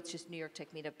 and so it's just New York Tech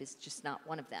Meetup is just not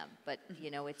one of them. But,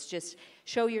 you know, it's just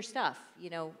show your stuff.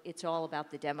 You know, it's all about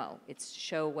the demo. It's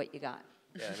show what you got.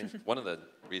 Yeah, I mean, one of the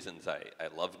reasons I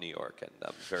love New York and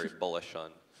I'm very bullish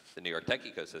on the New York tech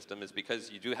ecosystem is because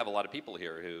you do have a lot of people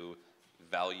here who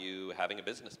value having a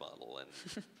business model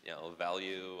and, you know,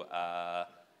 value,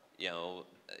 you know,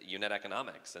 unit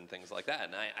economics and things like that.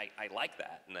 And I like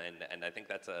that, and I think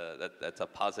that's a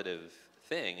positive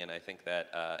thing. And I think that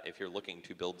if you're looking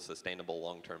to build sustainable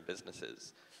long-term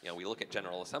businesses, you know, we look at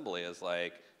General Assembly as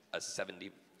like a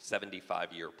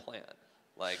 75-year plan.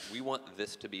 Like, we want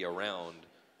this to be around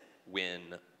when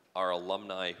our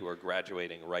alumni who are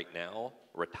graduating right now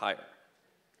retire.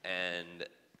 And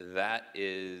that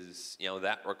is, you know,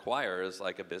 that requires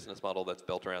like a business model that's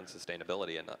built around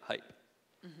sustainability and not hype.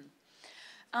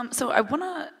 Mm-hmm. So I want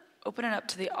to open it up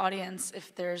to the audience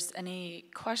if there's any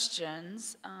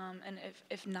questions, and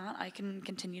if not, I can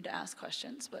continue to ask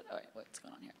questions. But all right, what's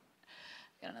going on here?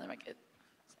 Got another mic.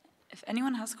 If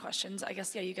anyone has questions, I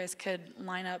guess, yeah, you guys could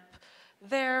line up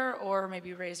there or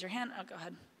maybe raise your hand. Oh, go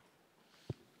ahead.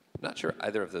 I'm not sure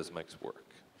either of those mics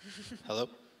work. Hello?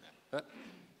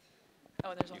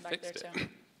 Oh, there's one back there too.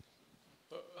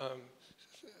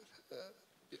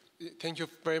 Thank you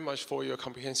very much for your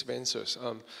comprehensive answers.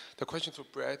 The question to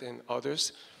Brad and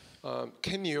others,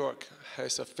 can New York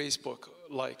has a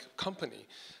Facebook-like company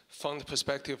from the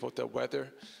perspective of the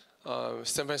weather?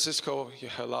 San Francisco, you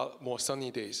have a lot more sunny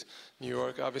days. New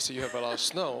York, obviously, you have a lot of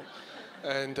snow.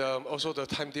 And also the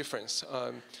time difference.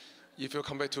 If you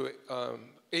compare to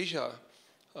Asia,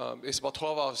 it's about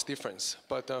 12 hours difference,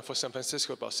 but for San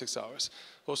Francisco, about 6 hours.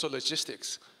 Also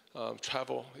logistics,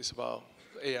 travel is about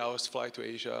 8 hours, flight to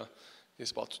Asia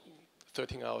is about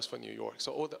 13 hours for New York.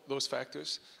 So all those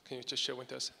factors, can you just share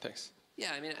with us? Thanks.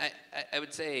 Yeah, I mean, I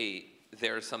would say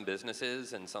there are some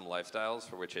businesses and some lifestyles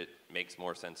for which it makes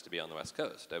more sense to be on the West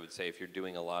Coast. I would say if you're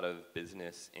doing a lot of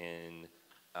business in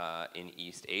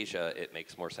East Asia, it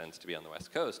makes more sense to be on the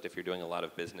West Coast. If you're doing a lot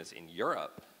of business in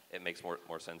Europe, it makes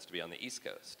more sense to be on the East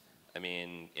Coast. I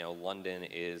mean, you know, London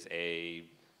is a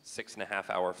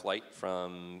 6.5-hour flight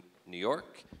from New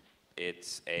York.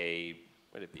 It's a,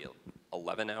 what would it be,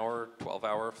 11-hour,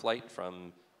 12-hour flight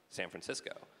from San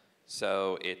Francisco.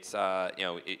 So it's, you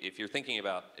know, if you're thinking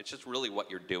about, it's just really what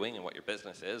you're doing and what your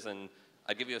business is. And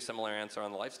I'd give you a similar answer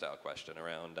on the lifestyle question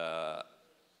around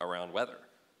weather.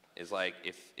 Is like,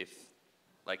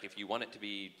 if you want it to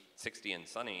be 60 and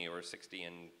sunny or 60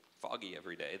 and foggy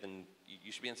every day, then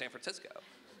you should be in San Francisco.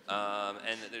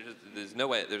 And there's no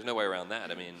way around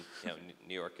that. I mean, you know,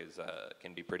 New York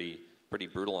can be pretty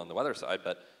brutal on the weather side,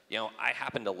 but you know, I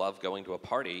happen to love going to a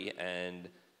party and,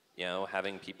 you know,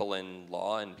 having people in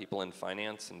law and people in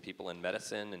finance and people in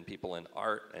medicine and people in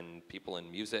art and people in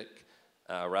music,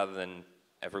 rather than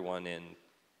everyone in,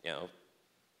 you know,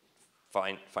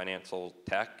 financial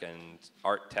tech and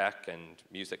art tech and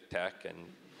music tech and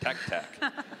tech.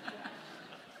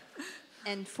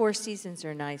 And Four Seasons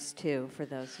are nice too, for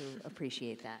those who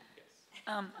appreciate that.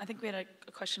 I think we had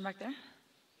a question back there.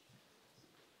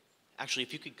 Actually,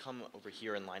 if you could come over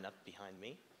here and line up behind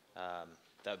me,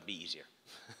 that would be easier.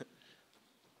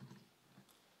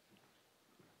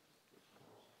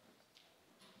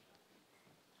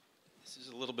 This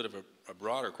is a little bit of a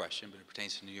broader question, but it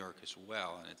pertains to New York as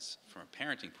well, and it's from a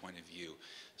parenting point of view.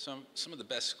 Some of the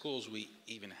best schools we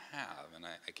even have, and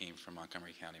I came from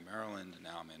Montgomery County, Maryland, and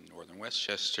now I'm in northern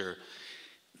Westchester.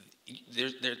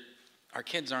 Our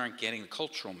kids aren't getting the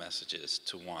cultural messages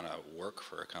to want to work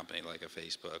for a company like a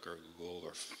Facebook or Google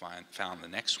or found the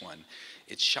next one.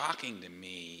 It's shocking to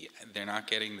me they're not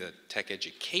getting the tech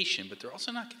education, but they're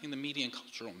also not getting the media and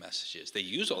cultural messages. They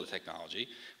use all the technology,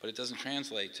 but it doesn't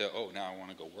translate to, oh, now I want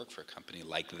to go work for a company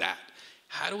like that.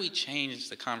 How do we change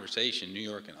the conversation, New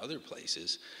York and other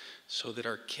places, so that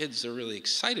our kids are really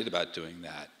excited about doing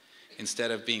that,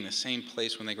 instead of being the same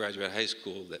place when they graduate high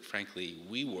school that, frankly,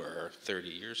 we were 30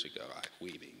 years ago,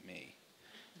 we being me.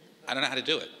 I don't know how to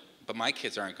do it, but my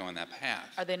kids aren't going that path.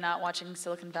 Are they not watching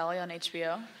Silicon Valley on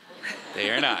HBO?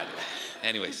 They are not.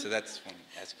 Anyway, so that's one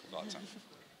ask thoughts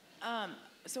on.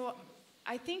 So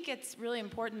I think it's really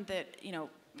important that, you know,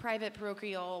 private,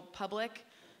 parochial, public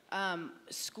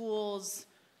schools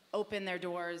open their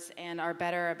doors and are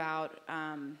better about,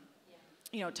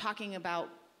 you know, talking about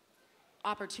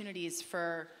opportunities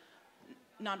for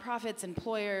nonprofits,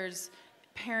 employers,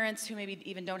 parents who maybe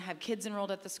even don't have kids enrolled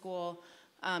at the school,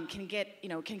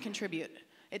 can contribute.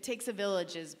 It takes a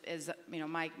village is you know,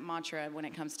 my mantra when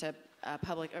it comes to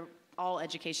public all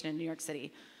education in New York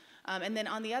City. And then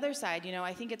on the other side, you know,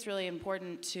 I think it's really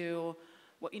important to,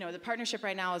 you know, the partnership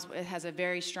right now has a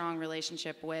very strong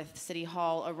relationship with City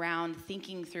Hall around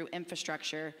thinking through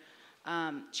infrastructure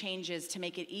changes to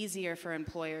make it easier for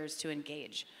employers to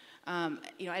engage.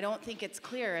 You know, I don't think it's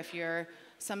clear if you're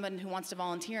someone who wants to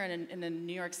volunteer in a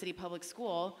New York City public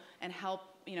school and help,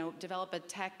 you know, develop a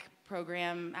tech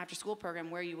program, after school program,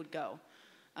 where you would go.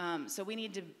 So we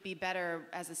need to be better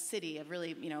as a city of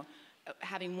really, you know,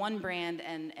 having one brand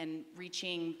and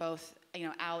reaching both, you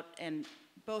know, out and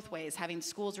both ways, having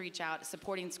schools reach out,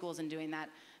 supporting schools in doing that,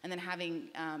 and then having,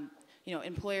 you know,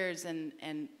 employers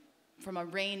and from a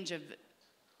range of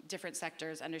different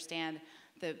sectors understand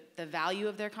the value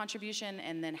of their contribution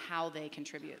and then how they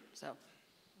contribute. So.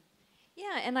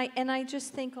 Yeah, and I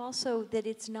just think also that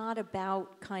it's not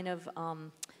about kind of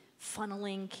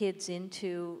funneling kids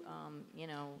into, you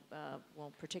know,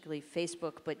 well, particularly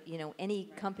Facebook, but, you know, any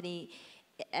company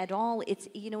at all. It's,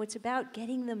 you know, it's about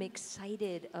getting them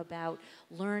excited about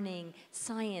learning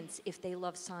science if they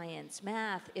love science,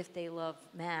 math if they love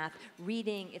math,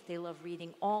 reading if they love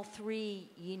reading, all three,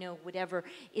 you know, whatever.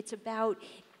 It's about,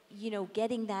 you know,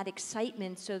 getting that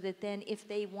excitement so that then if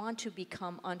they want to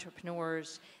become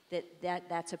entrepreneurs,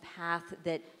 that's a path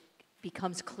that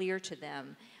becomes clear to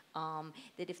them.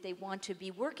 That if they want to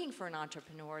be working for an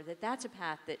entrepreneur, that's a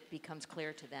path that becomes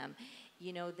clear to them.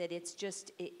 You know, that it's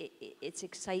just, it's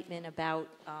excitement about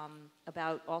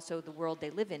also the world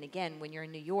they live in. Again, when you're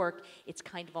in New York, it's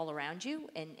kind of all around you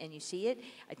and you see it.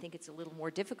 I think it's a little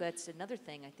more difficult. That's another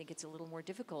thing. I think it's a little more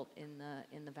difficult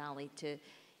in the Valley to,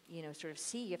 you know, sort of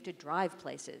see. You have to drive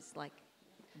places. Like,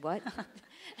 what?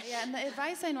 Yeah, and the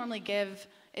advice I normally give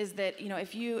is that, you know,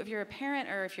 if you're a parent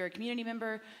or if you're a community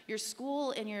member, your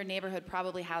school in your neighborhood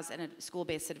probably has a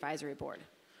school-based advisory board.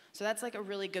 So that's like a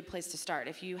really good place to start.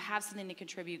 If you have something to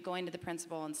contribute, going to the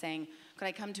principal and saying, could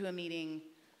I come to a meeting?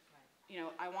 You know,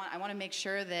 I want to make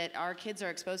sure that our kids are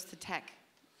exposed to tech.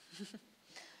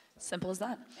 Simple as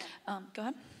that. Yeah. Go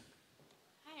ahead.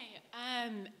 Hi.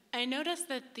 I noticed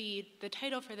that the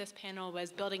title for this panel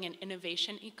was Building an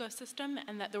Innovation Ecosystem,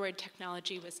 and that the word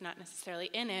technology was not necessarily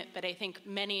in it, but I think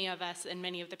many of us and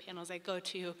many of the panels I go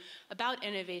to about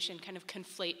innovation kind of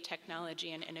conflate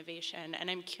technology and innovation. And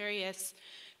I'm curious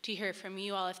to hear from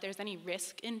you all if there's any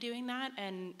risk in doing that,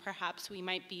 and perhaps we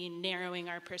might be narrowing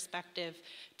our perspective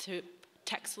to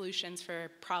tech solutions for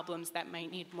problems that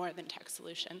might need more than tech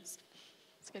solutions.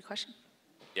 That's a good question.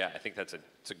 Yeah, I think it's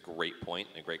a great point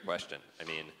and a great question. I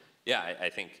mean, yeah, I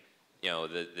think, you know,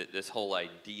 this whole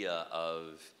idea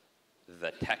of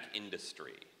the tech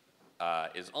industry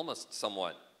is almost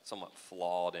somewhat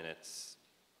flawed in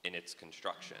its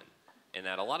construction, in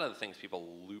that a lot of the things people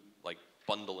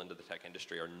bundle into the tech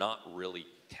industry are not really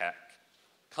tech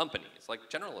companies. Like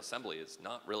General Assembly is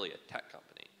not really a tech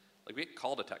company. Like we get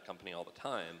called a tech company all the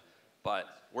time, but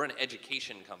we're an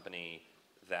education company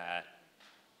that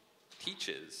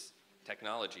teaches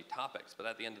technology topics. But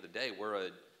at the end of the day,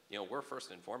 we're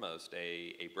first and foremost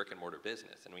a brick and mortar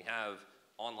business, and we have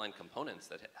online components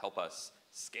that help us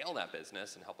scale that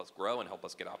business and help us grow and help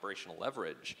us get operational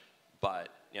leverage. But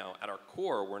at our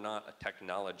core, we're not a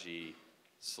technology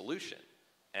solution.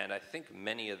 And I think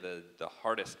many of the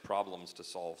hardest problems to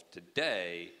solve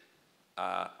today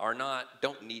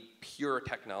don't need pure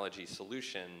technology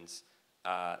solutions.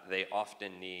 They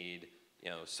often need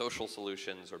social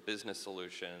solutions or business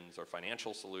solutions or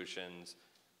financial solutions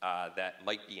that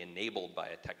might be enabled by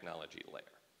a technology layer.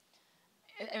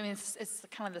 I mean, it's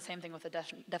kind of the same thing with the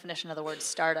definition of the word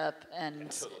startup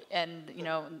and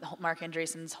Mark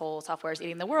Andreessen's whole software is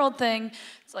eating the world thing.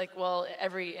 It's like, well,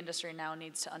 every industry now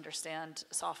needs to understand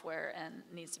software and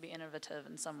needs to be innovative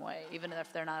in some way, even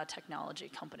if they're not a technology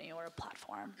company or a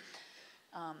platform.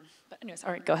 But anyways,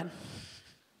 all right, go ahead.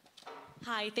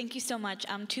 Hi, thank you so much.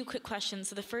 Two quick questions.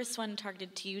 So the first one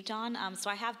targeted to you, Don. So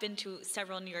I have been to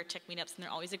several New York Tech meetups, and they're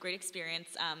always a great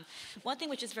experience. One thing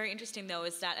which is very interesting, though,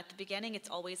 is that at the beginning, it's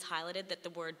always highlighted that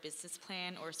the word business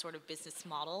plan or sort of business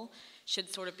model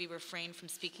should sort of be refrained from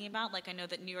speaking about. Like I know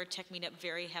that New York Tech Meetup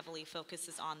very heavily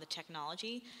focuses on the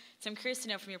technology. So I'm curious to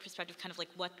know from your perspective kind of like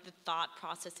what the thought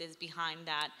process is behind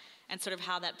that and sort of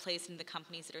how that plays into the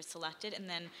companies that are selected. And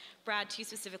then Brad, to you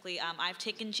specifically, I've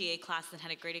taken GA classes and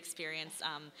had a great experience.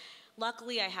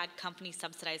 Luckily, I had company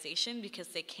subsidization because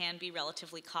they can be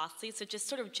relatively costly. So just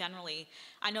sort of generally,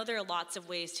 I know there are lots of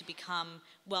ways to become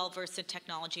well-versed in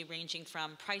technology, ranging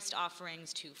from priced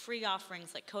offerings to free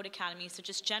offerings like Code Academy. So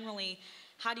just generally,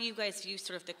 how do you guys view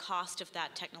sort of the cost of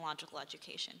that technological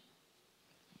education?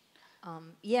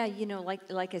 Yeah,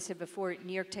 like I said before,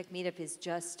 New York Tech Meetup is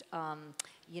just,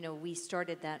 we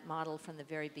started that model from the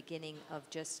very beginning of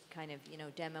just kind of,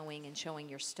 demoing and showing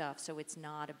your stuff. So it's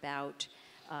not about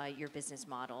your business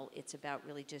model. It's about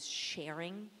really just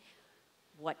sharing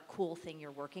what cool thing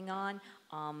you're working on.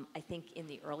 I think in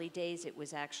the early days, it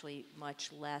was actually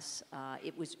much less.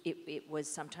 It was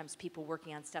sometimes people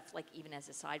working on stuff like even as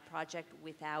a side project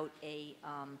without a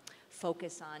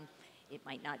focus on. It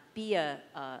might not be a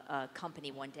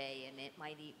company one day, and it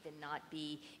might even not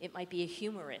be. It might be a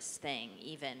humorous thing,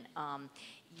 even.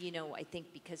 I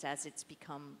think because as it's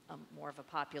become more of a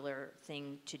popular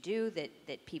thing to do,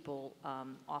 that people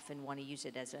often want to use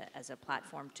it as a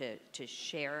platform to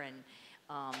share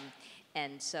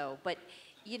and so. But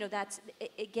that's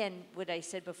again what I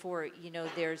said before.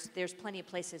 There's plenty of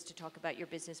places to talk about your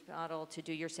business model, to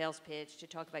do your sales pitch, to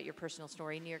talk about your personal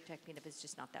story. New York Tech Meetup is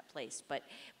just not that place. But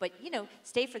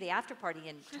stay for the after party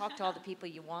and talk to all the people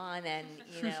you want, and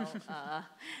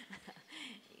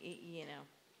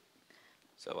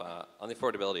So on the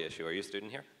affordability issue, are you a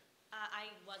student here? I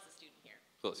was a student here.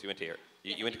 Cool. So you went to here.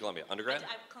 You went to Columbia undergrad.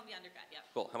 Columbia undergrad. Yeah.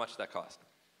 Cool. How much did that cost?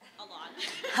 A lot.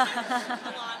 A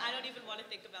lot. I don't even want to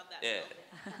think about that. Yeah.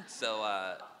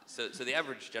 So the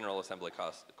average General Assembly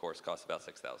course costs about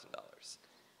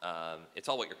 $6,000. It's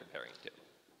all what you're comparing it to.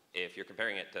 If you're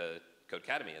comparing it to Code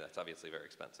Academy, that's obviously very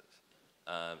expensive.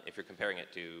 If you're comparing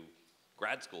it to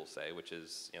grad school, say, which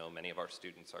is many of our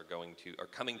students are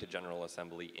coming to General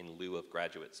Assembly in lieu of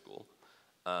graduate school,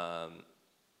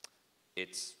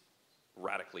 it's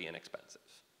radically inexpensive.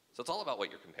 So it's all about what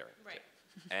you're comparing it to.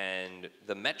 And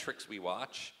the metrics we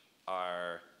watch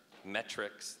are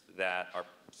metrics that are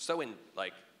so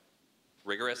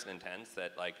rigorous and intense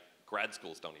that grad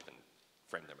schools don't even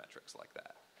frame their metrics like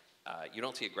that. You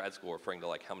don't see a grad school referring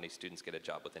to how many students get a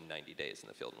job within 90 days in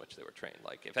the field in which they were trained.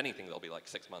 If anything, they'll be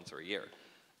 6 months or a year.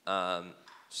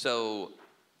 So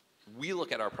we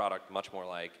look at our product much more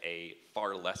like a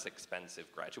far less expensive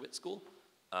graduate school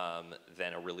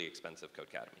than a really expensive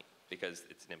Codecademy, because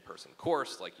it's an in-person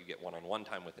course, like you get one-on-one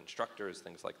time with instructors,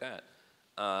 things like that.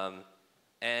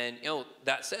 And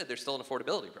that said, there's still an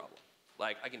affordability problem.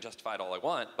 Like, I can justify it all I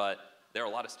want, but there are a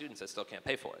lot of students that still can't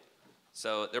pay for it.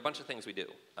 So there are a bunch of things we do,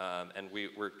 and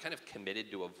we're kind of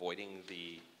committed to avoiding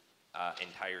the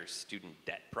entire student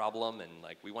debt problem, and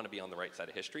like we want to be on the right side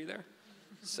of history there.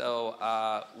 So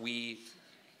I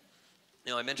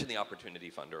mentioned the Opportunity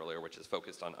Fund earlier, which is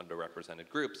focused on underrepresented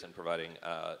groups and providing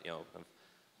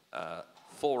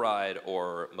full ride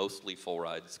or mostly full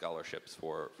ride scholarships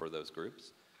for those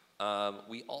groups.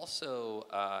 We also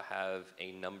have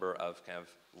a number of kind of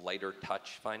lighter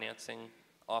touch financing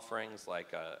offerings,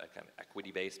 like a kind of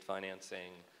equity-based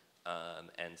financing,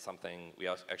 and something, we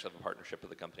also actually have a partnership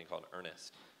with a company called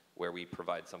Earnest, where we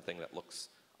provide something that looks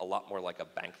a lot more like a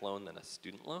bank loan than a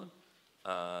student loan,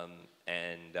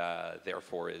 and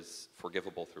therefore is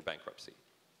forgivable through bankruptcy,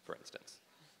 for instance.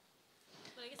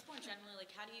 But I guess more generally,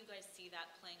 like, how do you guys see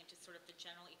that playing into sort of the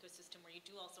general ecosystem where you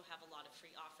do also have a lot of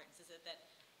free offerings? Is it that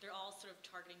they're all sort of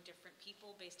targeting different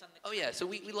people based on the... Oh yeah, so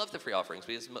we love the free offerings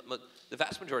because the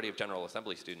vast majority of General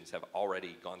Assembly students have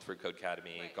already gone through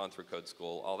Codecademy, gone through Code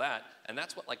School, all that, and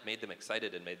that's what like made them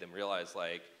excited and made them realize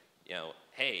like,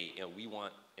 hey, we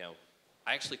want,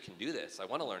 I actually can do this. I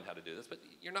want to learn how to do this, but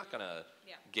you're not gonna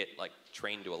get like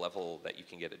trained to a level that you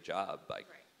can get a job like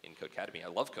in Codecademy. I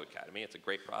love Codecademy. It's a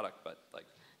great product, but like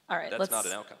all right, that's not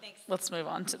an outcome. Thanks. Let's move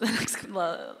on to the next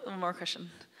one more question.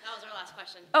 That was our last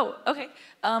question. Oh, okay.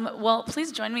 Well,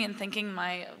 please join me in thanking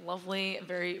my lovely,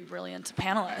 very brilliant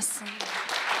panelists.